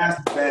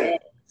podcast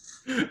bet.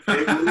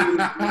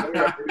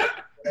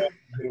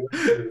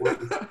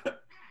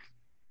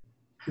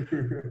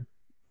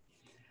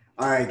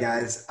 All right,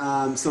 guys.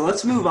 So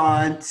let's move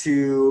on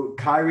to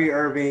Kyrie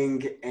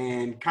Irving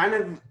and kind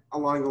of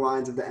along the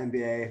lines of the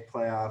NBA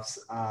playoffs.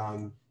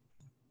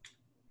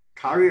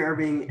 Kyrie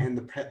Irving and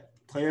the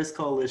Players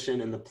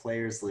Coalition and the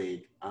Players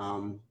League,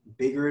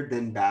 bigger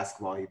than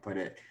basketball, he put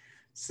it.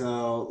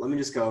 So let me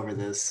just go over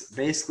this.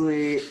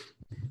 Basically,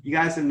 you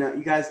guys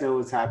know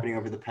what's happening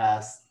over the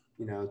past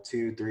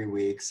 2-3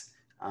 weeks.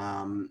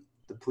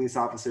 The police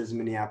officers in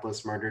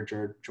Minneapolis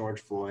murdered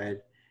George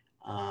Floyd.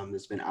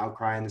 There's been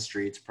outcry in the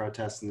streets,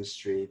 protests in the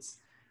streets,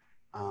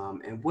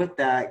 and with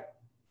that,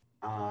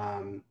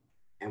 and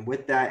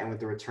with the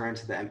return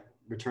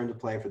to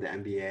play for the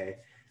NBA,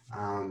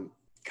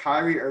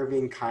 Kyrie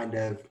Irving kind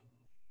of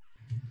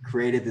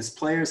created this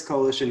players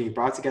coalition. He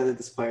brought together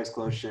this players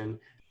coalition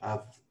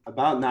of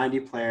about 90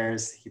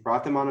 players. He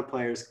brought them on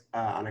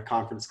a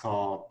conference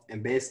call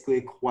and basically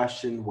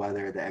questioned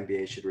whether the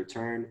NBA should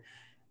return,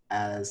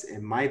 as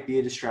it might be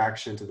a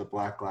distraction to the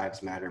Black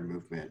Lives Matter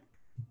movement.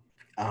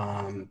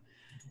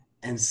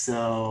 And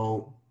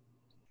so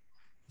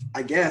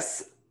I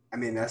guess,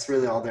 that's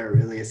really all there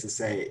really is to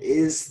say.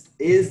 Is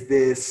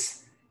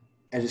this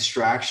a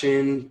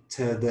distraction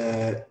to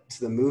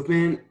the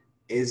movement?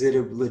 Is it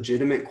a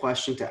legitimate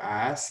question to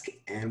ask?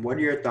 And what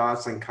are your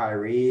thoughts on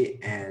Kyrie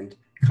and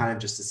kind of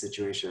just the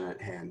situation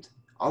at hand?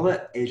 I'll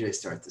let AJ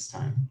start this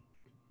time.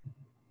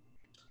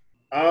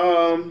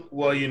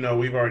 Well,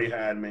 we've already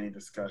had many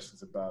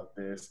discussions about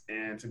this,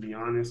 and to be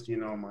honest,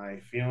 my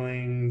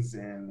feelings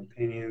and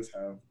opinions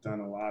have done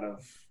a lot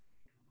of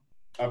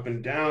up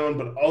and down,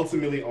 but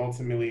ultimately,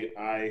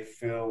 I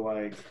feel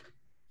like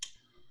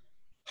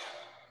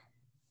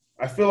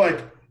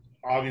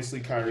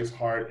obviously Kyrie's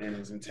heart and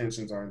his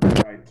intentions are in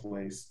the right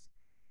place.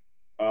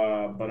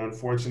 But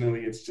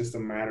unfortunately, it's just a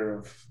matter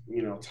of,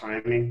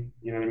 timing,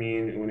 you know what I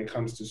mean? When it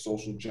comes to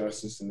social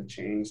justice and the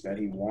change that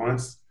he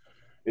wants,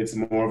 it's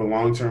more of a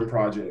long-term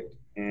project,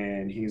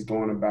 and he's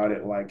going about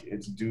it like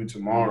it's due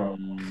tomorrow, at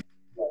the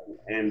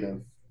end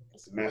of the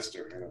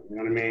semester, you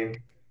know what I mean?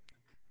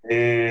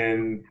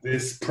 And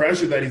this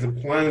pressure that he's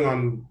applying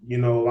on, a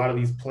lot of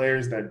these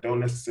players that don't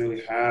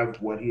necessarily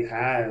have what he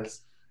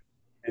has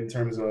in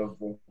terms of,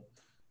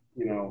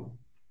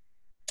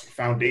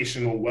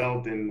 foundational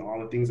wealth and all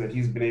the things that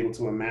he's been able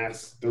to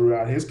amass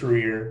throughout his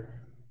career.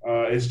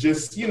 It's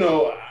just,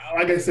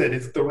 like I said,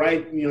 it's the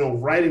right,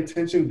 right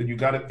intention, but you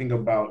got to think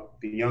about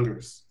the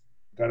youngers.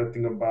 You got to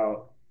think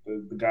about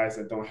the guys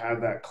that don't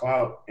have that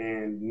clout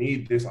and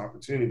need this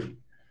opportunity.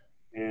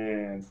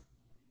 And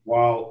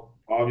while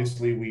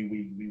obviously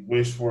we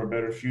wish for a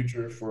better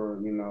future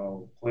for,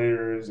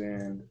 players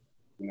and,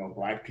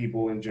 Black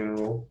people in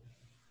general,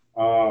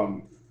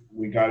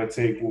 we got to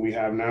take what we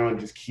have now and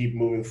just keep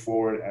moving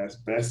forward as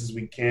best as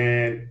we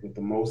can with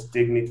the most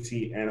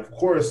dignity. And of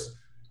course,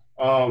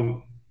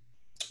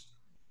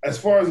 as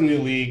far as the new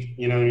league,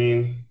 you know what I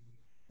mean?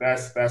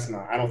 That's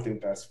not, I don't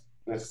think that's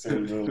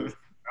necessarily real.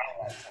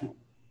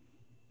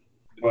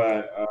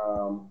 But,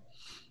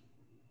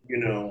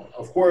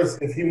 of course,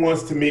 if he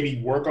wants to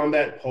maybe work on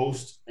that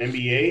post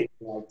NBA,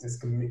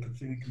 just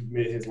completely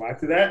commit his life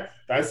to that,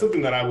 that's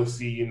something that I would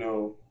see,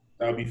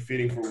 that would be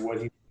fitting for what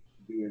he wants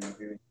to do in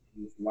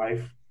his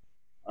life.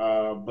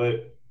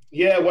 But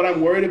yeah, what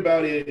I'm worried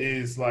about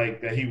is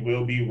that he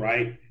will be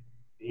right,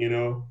 he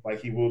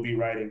will be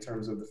right in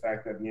terms of the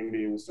fact that the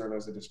NBA will serve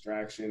as a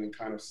distraction and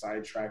kind of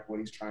sidetrack what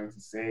he's trying to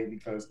say,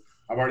 because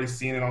I've already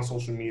seen it on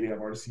social media.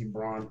 I've already seen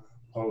Braun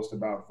post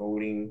about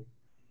voting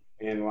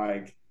and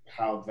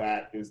how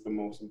that is the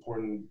most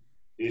important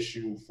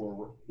issue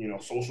for,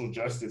 social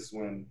justice,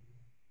 when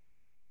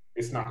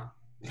it's not,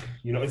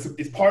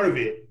 it's part of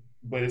it,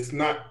 but it's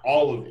not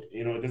all of it.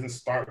 It doesn't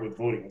start with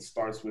voting. It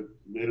starts with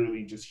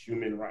literally just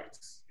human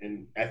rights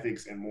and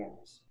ethics and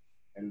morals.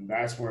 And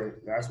that's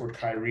where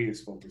Kyrie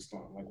is focused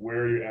on.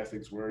 Where are your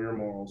ethics? Where are your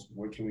morals?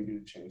 What can we do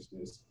to change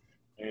this?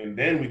 And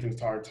then we can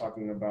start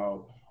talking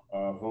about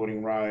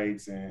voting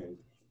rights and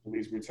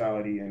police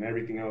brutality and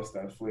everything else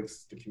that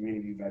afflicts the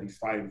community that he's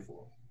fighting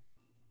for.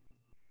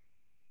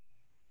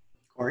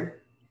 Corey?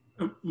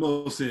 I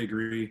mostly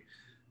agree.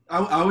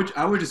 I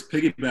would just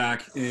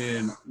piggyback,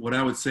 and what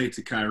I would say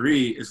to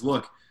Kyrie is,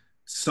 look,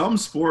 some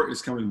sport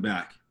is coming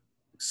back.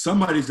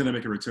 Somebody's going to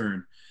make a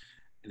return.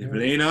 And if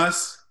it ain't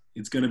us,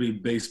 it's going to be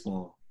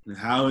baseball. And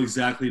how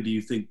exactly do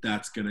you think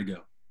that's going to go?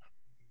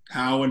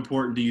 How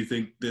important do you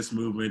think this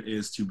movement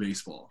is to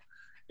baseball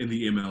in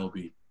the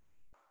MLB?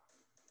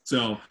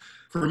 So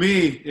for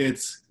me,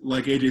 it's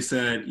like AJ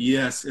said,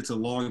 yes, it's a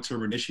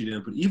long-term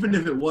initiative, but even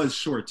if it was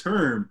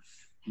short-term,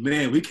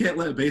 man, we can't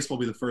let baseball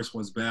be the first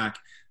ones back,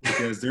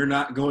 because they're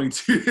not going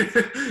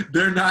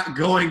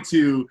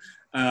to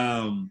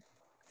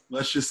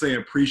let's just say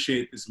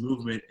appreciate this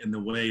movement in the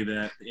way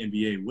that the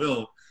NBA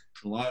will.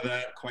 A lot of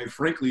that, quite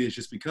frankly, is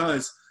just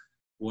because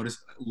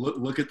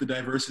look at the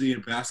diversity in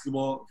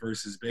basketball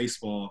versus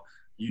baseball.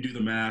 You do the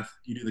math,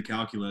 you do the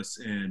calculus,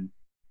 and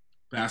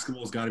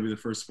basketball's got to be the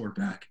first sport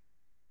back.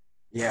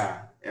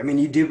 Yeah,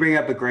 you do bring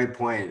up a great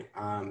point.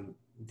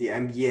 The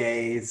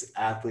NBA's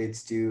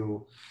athletes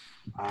do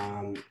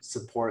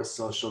support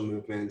social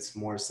movements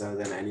more so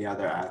than any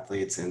other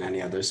athletes in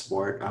any other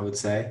sport, I would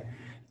say.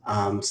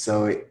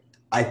 So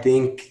I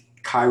think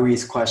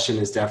Kyrie's question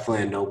is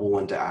definitely a noble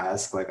one to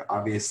ask.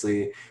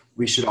 Obviously,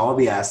 we should all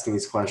be asking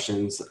these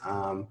questions.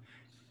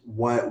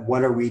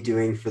 what are we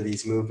doing for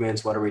these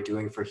movements? What are we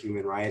doing for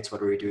human rights?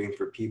 What are we doing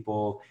for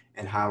people?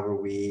 And how are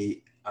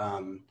we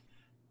helping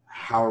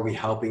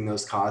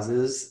those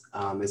causes?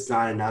 It's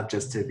not enough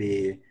just to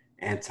be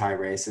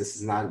anti-racist.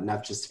 It's not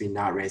enough just to be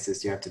not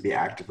racist. You have to be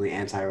actively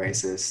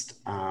anti-racist.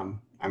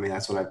 I mean,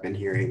 that's what I've been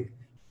hearing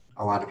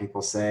a lot of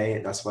people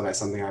say. That's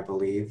something I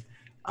believe.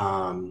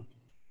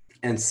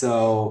 And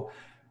so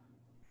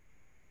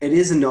it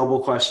is a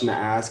noble question to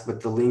ask, but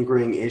the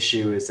lingering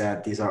issue is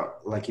that these are,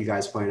 like you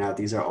guys pointed out,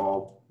 these are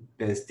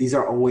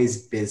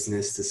always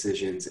business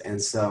decisions. And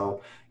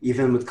so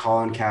even with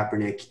Colin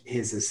Kaepernick,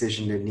 his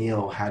decision to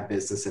kneel had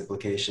business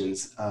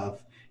implications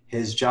of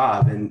his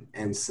job.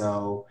 And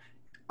so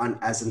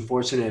as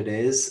unfortunate it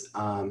is,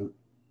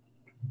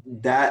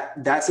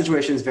 that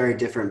situation is very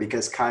different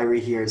because Kyrie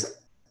here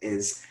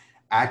is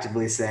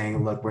actively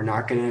saying, look, we're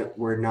not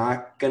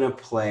gonna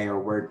play, or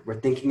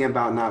we're thinking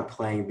about not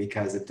playing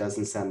because it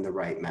doesn't send the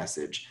right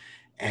message.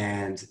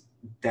 And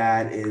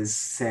that is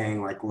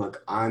saying, like,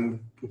 look,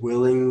 I'm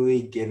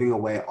willingly giving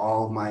away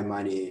all of my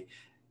money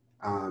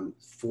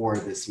for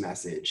this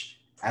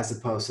message, as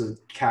opposed to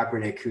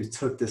Kaepernick, who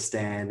took the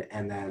stand,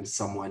 and then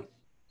the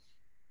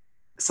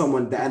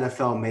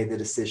NFL made the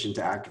decision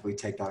to actively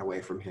take that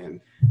away from him.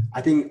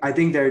 I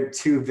think they're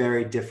two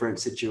very different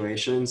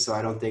situations, so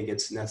I don't think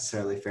it's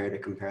necessarily fair to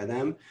compare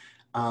them.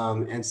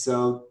 And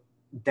so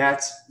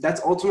that's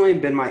ultimately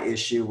been my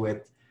issue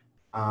with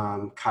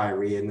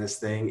Kyrie in this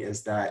thing,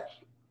 is that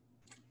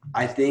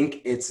I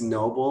think it's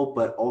noble,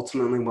 but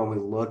ultimately when we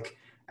look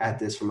at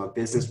this from a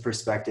business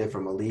perspective,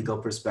 from a legal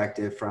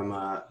perspective,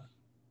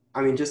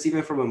 just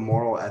even from a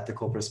moral,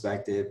 ethical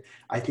perspective,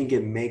 I think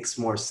it makes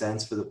more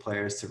sense for the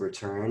players to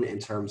return in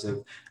terms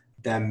of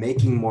them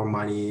making more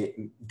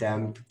money,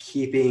 them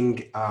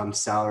keeping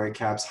salary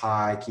caps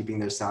high, keeping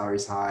their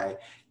salaries high,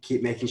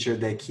 keep making sure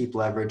they keep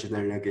leverage in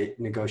their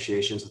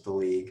negotiations with the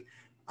league.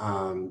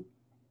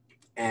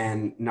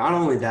 And not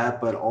only that,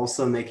 but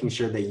also making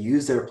sure they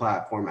use their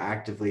platform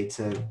actively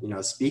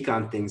to, speak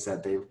on things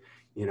that they,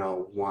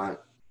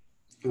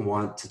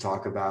 want to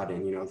talk about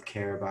and,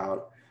 care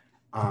about.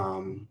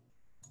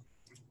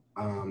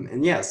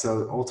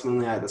 So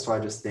ultimately, that's why I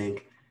just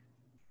think,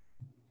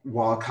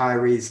 while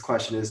Kyrie's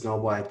question is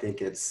noble, I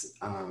think it's,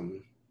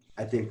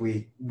 I think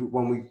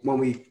when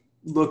we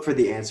look for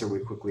the answer, we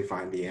quickly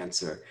find the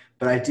answer.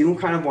 But I do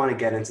kind of want to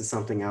get into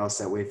something else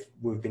that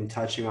we've been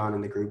touching on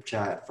in the group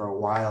chat for a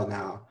while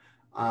now.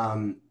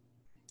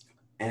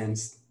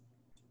 And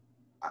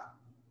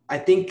I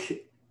think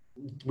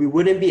we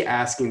wouldn't be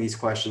asking these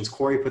questions.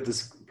 Corey put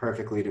this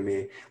perfectly to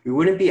me. We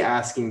wouldn't be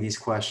asking these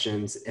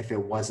questions if it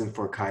wasn't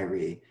for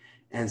Kyrie.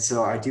 And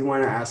so I do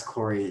want to ask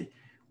Corey,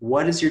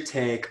 what is your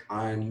take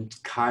on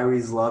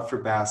Kyrie's love for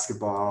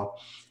basketball?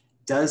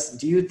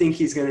 Do you think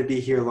he's going to be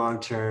here long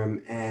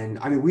term? And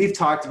I mean, we've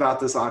talked about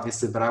this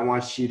obviously, but I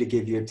want you to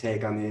give your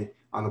take on the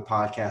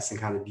podcast and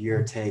kind of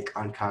your take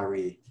on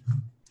Kyrie.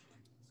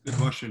 Good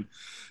question.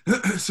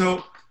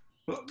 So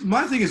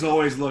my thing is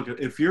always, look,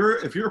 if you're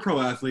a pro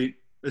athlete,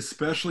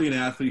 especially an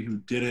athlete who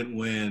didn't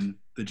win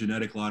the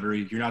genetic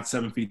lottery, you're not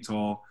 7 feet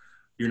tall,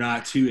 you're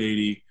not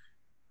 280.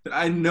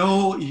 I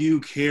know you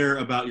care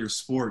about your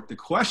sport. The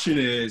question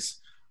is,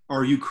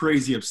 are you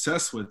crazy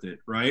obsessed with it,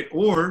 right?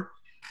 Or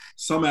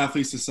some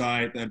athletes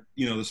decide that,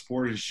 the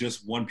sport is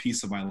just one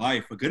piece of my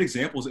life. A good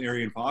example is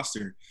Arian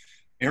Foster.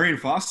 Arian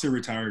Foster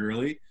retired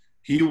early.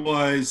 He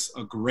was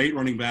a great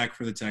running back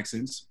for the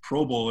Texans,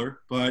 Pro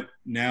Bowler, but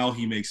now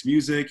he makes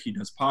music, he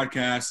does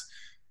podcasts.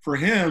 For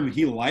him,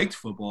 he liked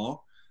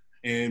football,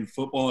 and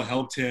football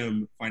helped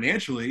him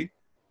financially.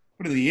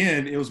 But in the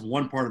end, it was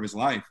one part of his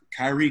life.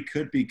 Kyrie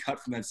could be cut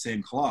from that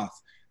same cloth.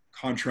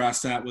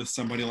 Contrast that with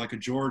somebody like a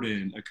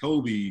Jordan, a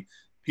Kobe,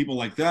 people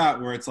like that,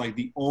 where it's like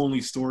the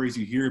only stories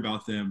you hear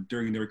about them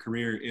during their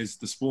career is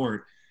the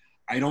sport.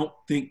 I don't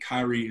think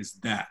Kyrie is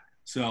that.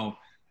 So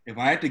if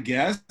I had to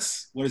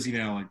guess, what is he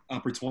now, like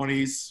upper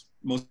 20s,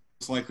 most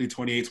likely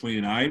 28,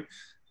 29,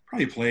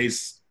 probably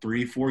plays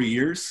 3-4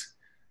 years.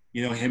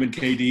 Him and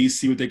KD,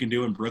 see what they can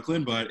do in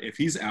Brooklyn. But if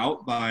he's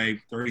out by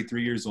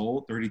 33 years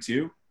old,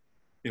 32,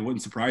 it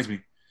wouldn't surprise me.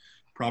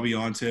 Probably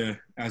on to,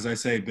 as I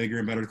say, bigger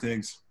and better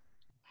things.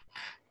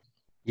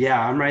 Yeah,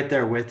 I'm right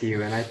there with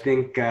you. And I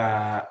think,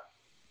 and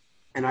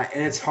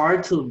it's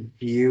hard to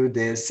view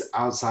this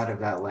outside of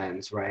that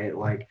lens, right?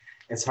 Like,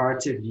 it's hard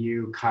to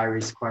view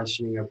Kyrie's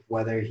questioning of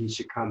whether he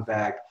should come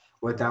back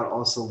without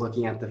also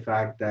looking at the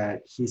fact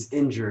that he's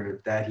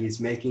injured, that he's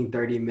making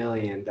 $30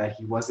 million, that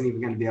he wasn't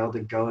even going to be able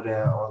to go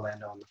to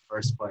Orlando in the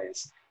first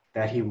place,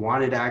 that he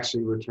wanted to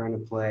actually return to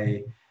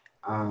play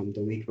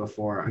the week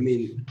before. I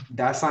mean,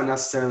 that's not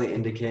necessarily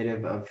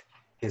indicative of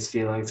his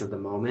feelings at the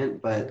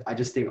moment, but I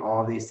just think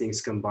all of these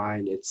things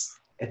combined,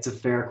 it's a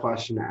fair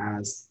question to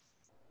ask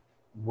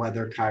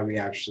whether Kyrie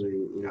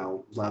actually,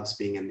 loves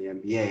being in the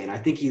NBA. And I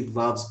think he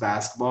loves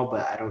basketball,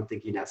 but I don't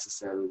think he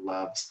necessarily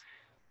loves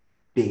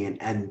being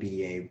an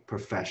NBA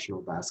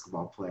professional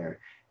basketball player.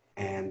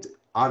 And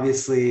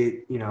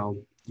obviously,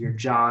 your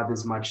job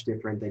is much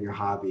different than your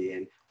hobby.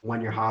 And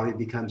when your hobby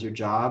becomes your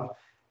job,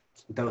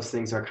 those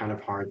things are kind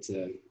of hard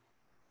to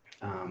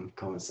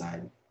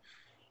coincide.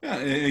 Yeah,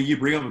 and you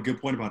bring up a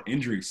good point about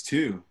injuries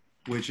too,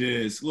 which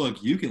is,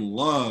 look, you can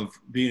love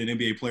being an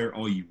NBA player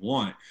all you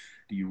want.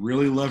 Do you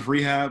really love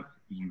rehab?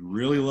 Do you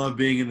really love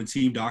being in the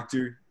team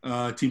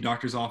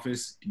doctor's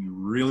office? Do you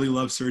really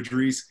love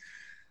surgeries?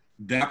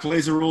 That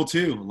plays a role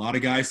too. A lot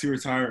of guys who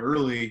retire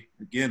early,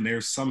 again,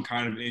 there's some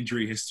kind of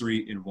injury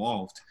history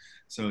involved.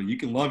 So you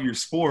can love your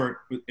sport,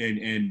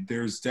 and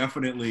there's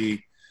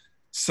definitely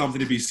something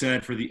to be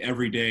said for the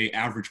everyday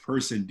average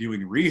person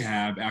doing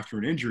rehab after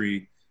an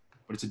injury,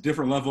 but it's a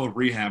different level of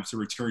rehab to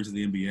return to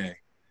the NBA.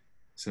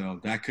 So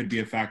that could be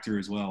a factor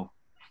as well.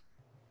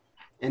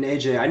 And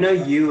AJ, I know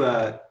you.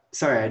 I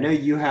know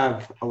you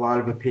have a lot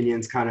of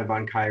opinions kind of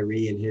on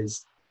Kyrie and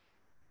his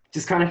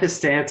just kind of his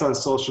stance on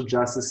social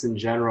justice in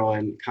general,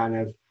 and kind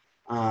of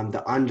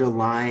the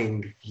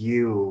underlying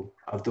view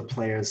of the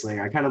Players League.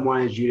 I kind of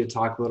wanted you to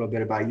talk a little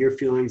bit about your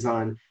feelings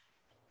on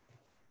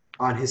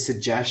his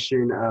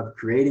suggestion of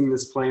creating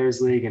this Players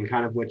League and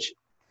kind of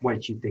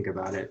what you think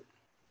about it.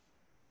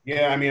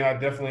 Yeah, I mean, I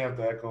definitely have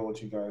to echo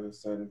what you guys have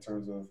said in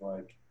terms of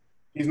like,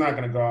 he's not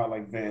going to go out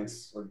like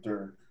Vince or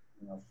Dirk,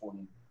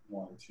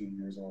 41, 2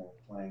 years old,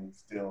 playing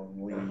still in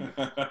the league.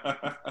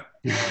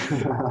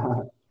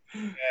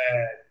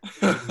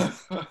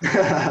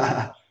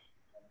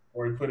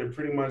 Or he put it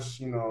pretty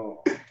much, with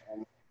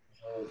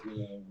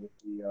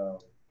the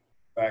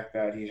fact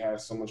that he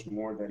has so much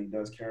more that he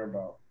does care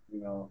about,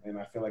 and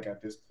I feel like at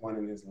this point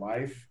in his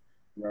life,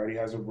 he already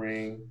has a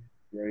ring,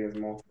 he already has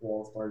multiple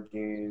All-Star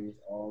games,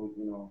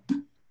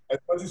 as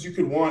much as you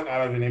could want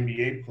out of an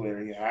NBA player,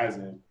 he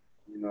hasn't.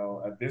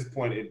 At this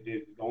point,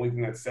 the only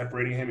thing that's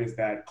separating him is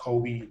that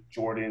Kobe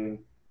Jordan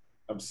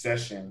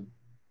obsession,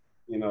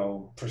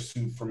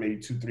 pursuit for maybe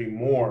 2-3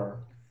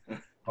 more.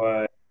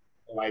 But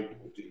like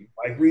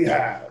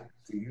rehab,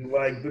 do you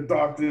like the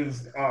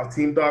doctor's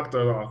team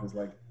doctor office?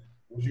 Like,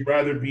 would you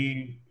rather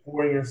be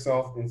pouring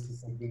yourself into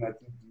something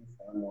that you do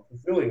find more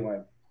fulfilling?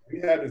 Like,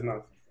 rehab is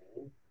not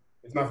fulfilling.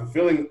 It's not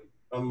fulfilling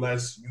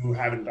unless you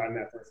haven't gotten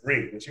that first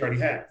ring, which he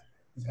already had.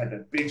 He's had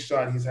that big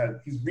shot. He's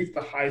reached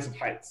the highest of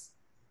heights.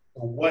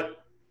 So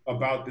what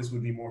about this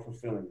would be more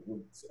fulfilling?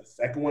 Would a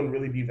second one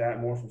really be that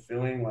more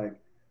fulfilling? Like,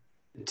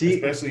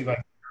 especially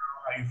like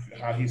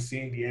how he's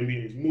seeing the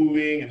NBA is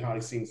moving, and how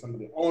he's seeing some of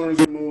the owners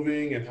are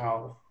moving, and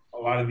how a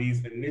lot of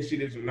these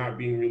initiatives are not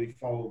being really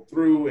followed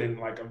through, and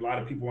like a lot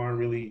of people aren't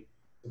really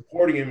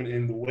supporting him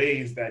in the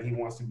ways that he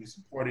wants to be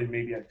supported,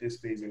 maybe at this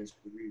phase in his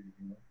career.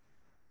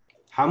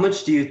 How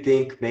much do you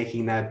think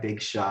making that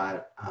big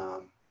shot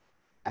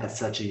at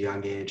such a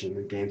young age in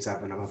the Game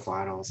 7 of the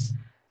finals,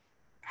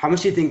 how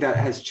much do you think that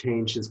has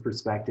changed his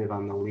perspective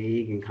on the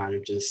league and kind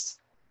of just,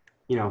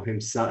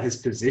 himself, his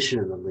position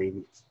in the league?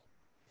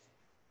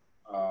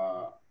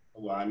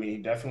 Well, I mean, he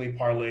definitely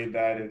parlayed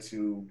that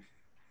into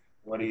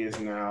what he is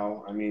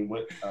now. I mean,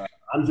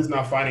 I'm just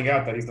now finding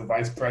out that he's the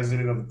vice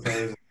president of the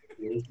Players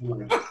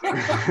Association.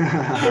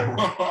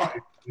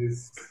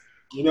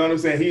 You know what I'm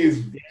saying? He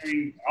is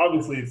very,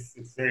 obviously,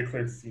 it's very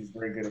clear to see he's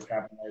very good at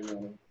capitalizing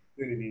on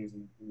opportunities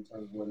in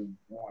terms of what he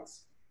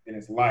wants in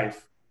his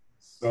life.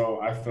 So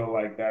I feel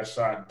like that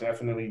shot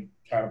definitely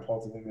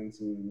catapulted him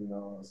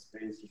into, a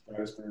space of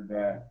stratosphere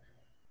that,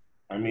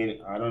 I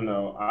mean, I don't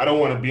know. I don't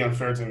want to be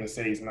unfair to him and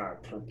say he's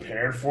not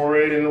prepared for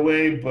it in a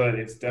way, but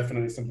it's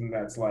definitely something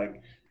that's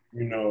like,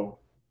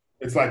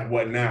 it's like,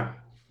 what now?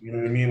 You know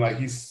what I mean? Like,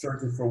 he's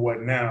searching for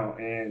what now,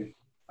 and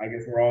I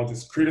guess we're all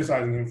just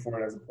criticizing him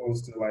for it as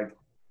opposed to like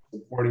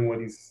supporting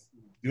what he's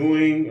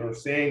doing or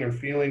saying or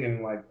feeling,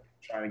 and like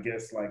trying to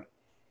guess like,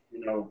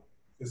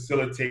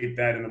 facilitate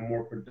that in a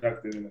more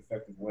productive and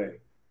effective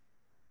way.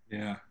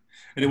 Yeah,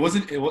 and it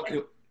wasn't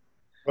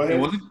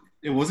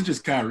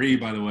just Kyrie,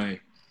 by the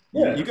way.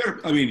 Yeah. You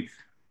got. I mean,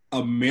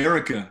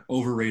 America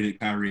overrated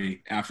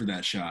Kyrie after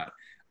that shot.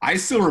 I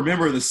still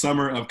remember the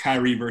summer of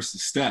Kyrie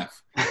versus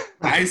Steph.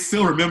 I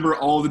still remember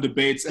all the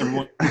debates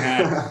everyone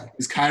had.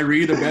 Is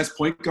Kyrie the best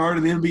point guard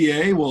in the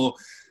NBA? Well,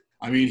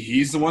 I mean,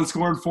 he's the one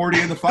scoring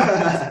 40 in the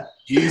finals.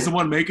 He's the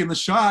one making the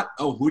shot.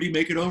 Oh, who'd he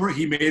make it over?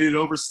 He made it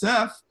over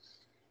Steph.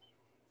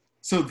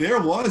 So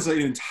there was an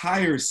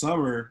entire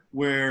summer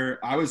where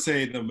I would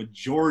say the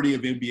majority of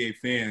NBA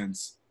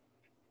fans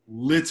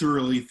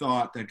literally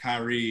thought that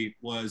Kyrie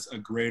was a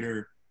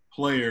greater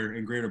player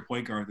and greater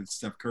point guard than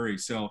Steph Curry.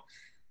 So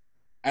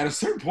at a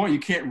certain point, you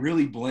can't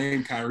really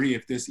blame Kyrie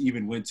if this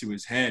even went to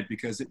his head,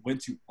 because it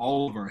went to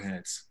all of our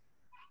heads.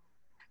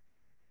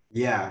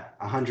 Yeah,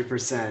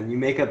 100%. You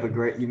make a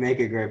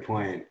great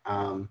point.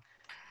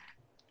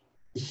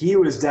 He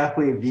was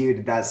definitely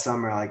viewed that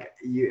summer like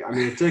you. I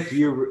mean, it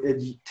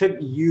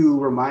took you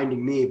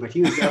reminding me, but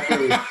he was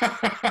definitely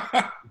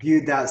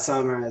viewed that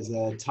summer as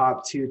a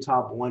top 2,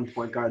 top 1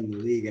 point guard in the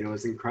league, and it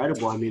was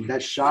incredible. I mean,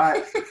 that shot.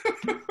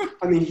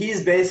 I mean,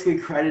 he's basically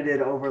credited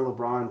over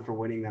LeBron for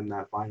winning them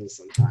that final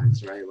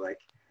sometimes, right? Like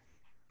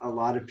a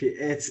lot of people,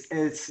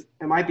 it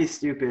might be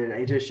stupid.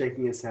 AJ's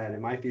shaking his head. It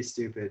might be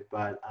stupid,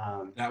 but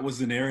that was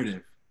the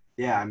narrative.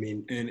 Yeah, I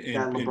mean, And that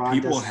and LeBron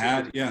people does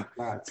had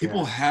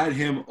people yeah. had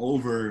him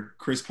over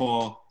Chris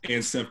Paul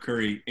and Steph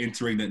Curry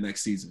entering that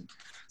next season.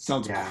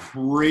 Sounds Yeah.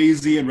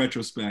 crazy in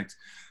retrospect,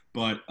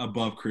 but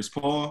above Chris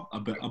Paul,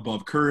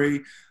 above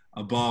Curry,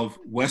 above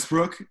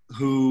Westbrook,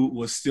 who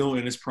was still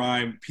in his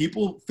prime.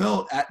 People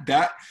felt at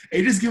that.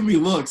 It just giving me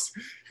looks.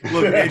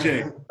 Look,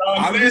 AJ,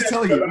 I'm just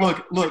telling you.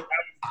 Look.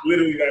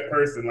 Literally that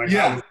person. Like,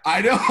 yeah, I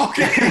know.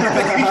 Okay,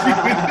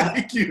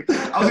 thank you.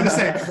 I was gonna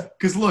say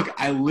because look,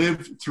 I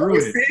lived through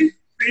it.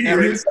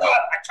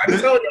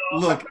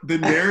 Look,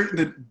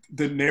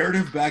 the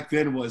narrative back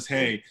then was,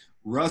 hey,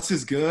 Russ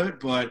is good,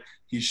 but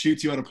he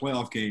shoots you out of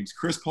playoff games.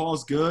 Chris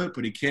Paul's good,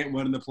 but he can't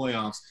win in the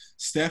playoffs.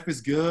 Steph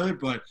is good,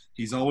 but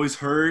he's always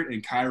hurt,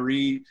 and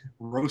Kyrie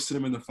roasted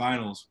him in the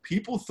finals.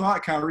 People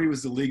thought Kyrie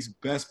was the league's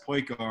best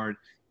point guard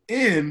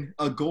in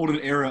a golden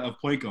era of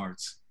point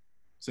guards.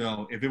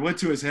 So if it went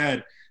to his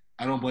head,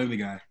 I don't blame the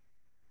guy.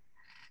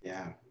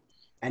 Yeah.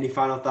 Any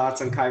final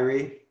thoughts on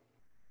Kyrie?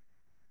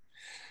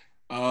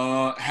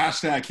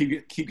 Hashtag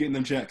keep getting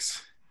them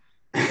checks.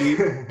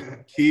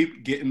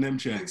 Keep getting them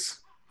checks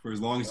for as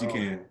long as you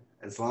can. Man.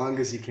 As long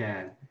as you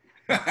can.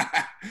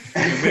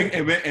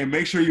 and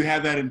make sure you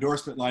have that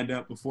endorsement lined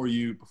up before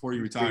you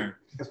retire.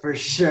 For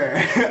sure.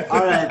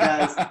 All right,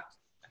 guys.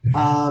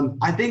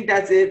 I think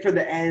that's it for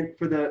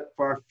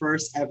our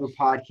first ever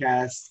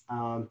podcast.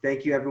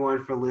 Thank you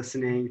everyone for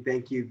listening.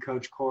 Thank you,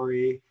 Coach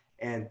Corey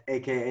and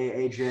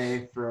AKA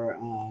AJ for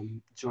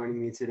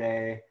joining me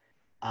today.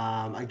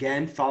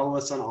 Again, follow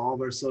us on all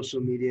of our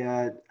social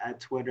media at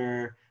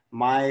Twitter.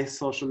 My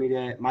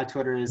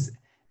Twitter is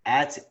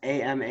at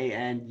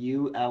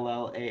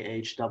AMANULLAH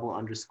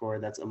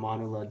 _. That's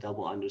Amanullah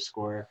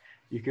 _.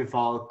 You can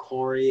follow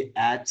Corey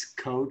at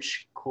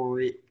Coach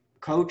Corey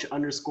 _Lawson.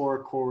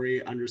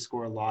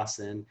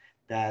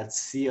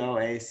 That's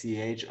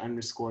COACH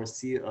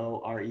 _COREY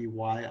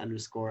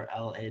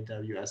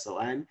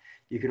 _LAWSON.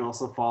 You can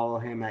also follow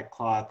him at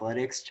Claw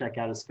Athletics. Check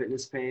out his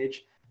fitness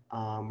page.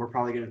 We're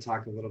probably going to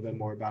talk a little bit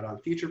more about it on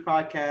future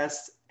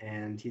podcasts,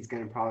 and he's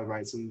going to probably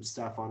write some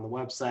stuff on the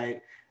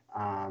website.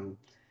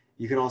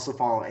 You can also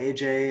follow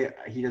AJ.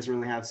 He doesn't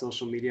really have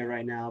social media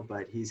right now,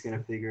 but he's going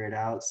to figure it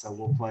out. So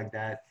we'll plug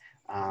that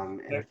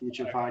in a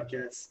future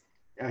podcast.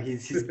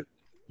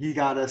 He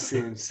got us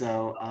soon.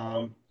 So,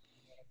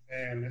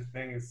 man,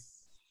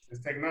 this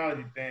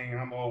technology thing,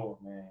 I'm old,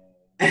 man.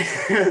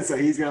 So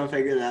he's going to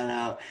figure that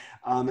out.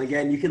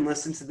 Again, you can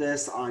listen to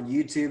this on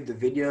YouTube. The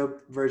video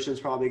version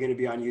is probably going to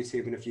be on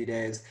YouTube in a few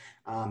days.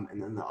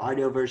 And then the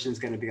audio version is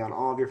going to be on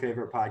all of your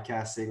favorite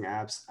podcasting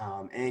apps,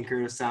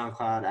 Anchor,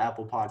 SoundCloud,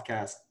 Apple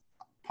Podcasts,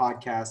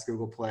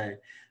 Google Play.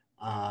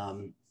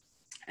 And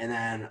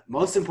then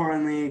most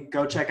importantly,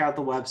 go check out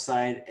the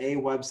website,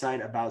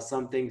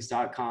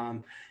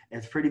 aboutsomethings.com.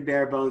 It's pretty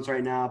bare bones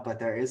right now, but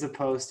there is a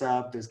post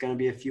up. There's going to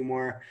be a few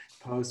more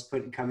posts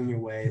coming your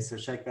way. So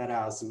check that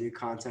out. Some new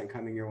content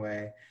coming your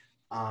way.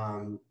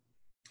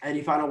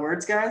 Any final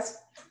words, guys?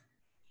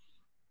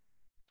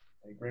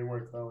 Hey, great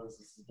work, fellas.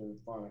 This has been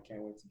fun. I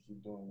can't wait to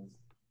keep doing this.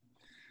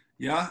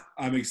 Yeah,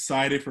 I'm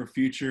excited for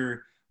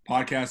future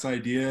podcast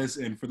ideas.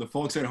 And for the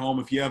folks at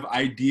home, if you have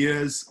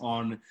ideas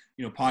on,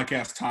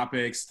 podcast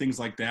topics, things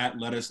like that,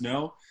 let us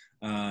know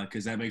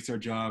because that makes our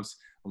jobs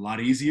a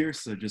lot easier.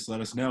 So just let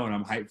us know, and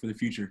I'm hyped for the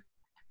future.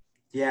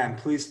 Yeah, and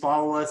please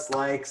follow us,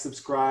 like,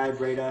 subscribe,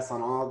 rate us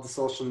on all of the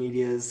social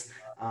medias.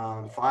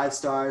 5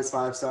 stars,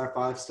 5 star,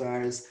 5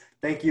 stars.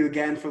 Thank you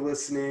again for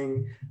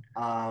listening.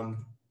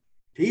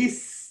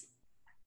 Peace.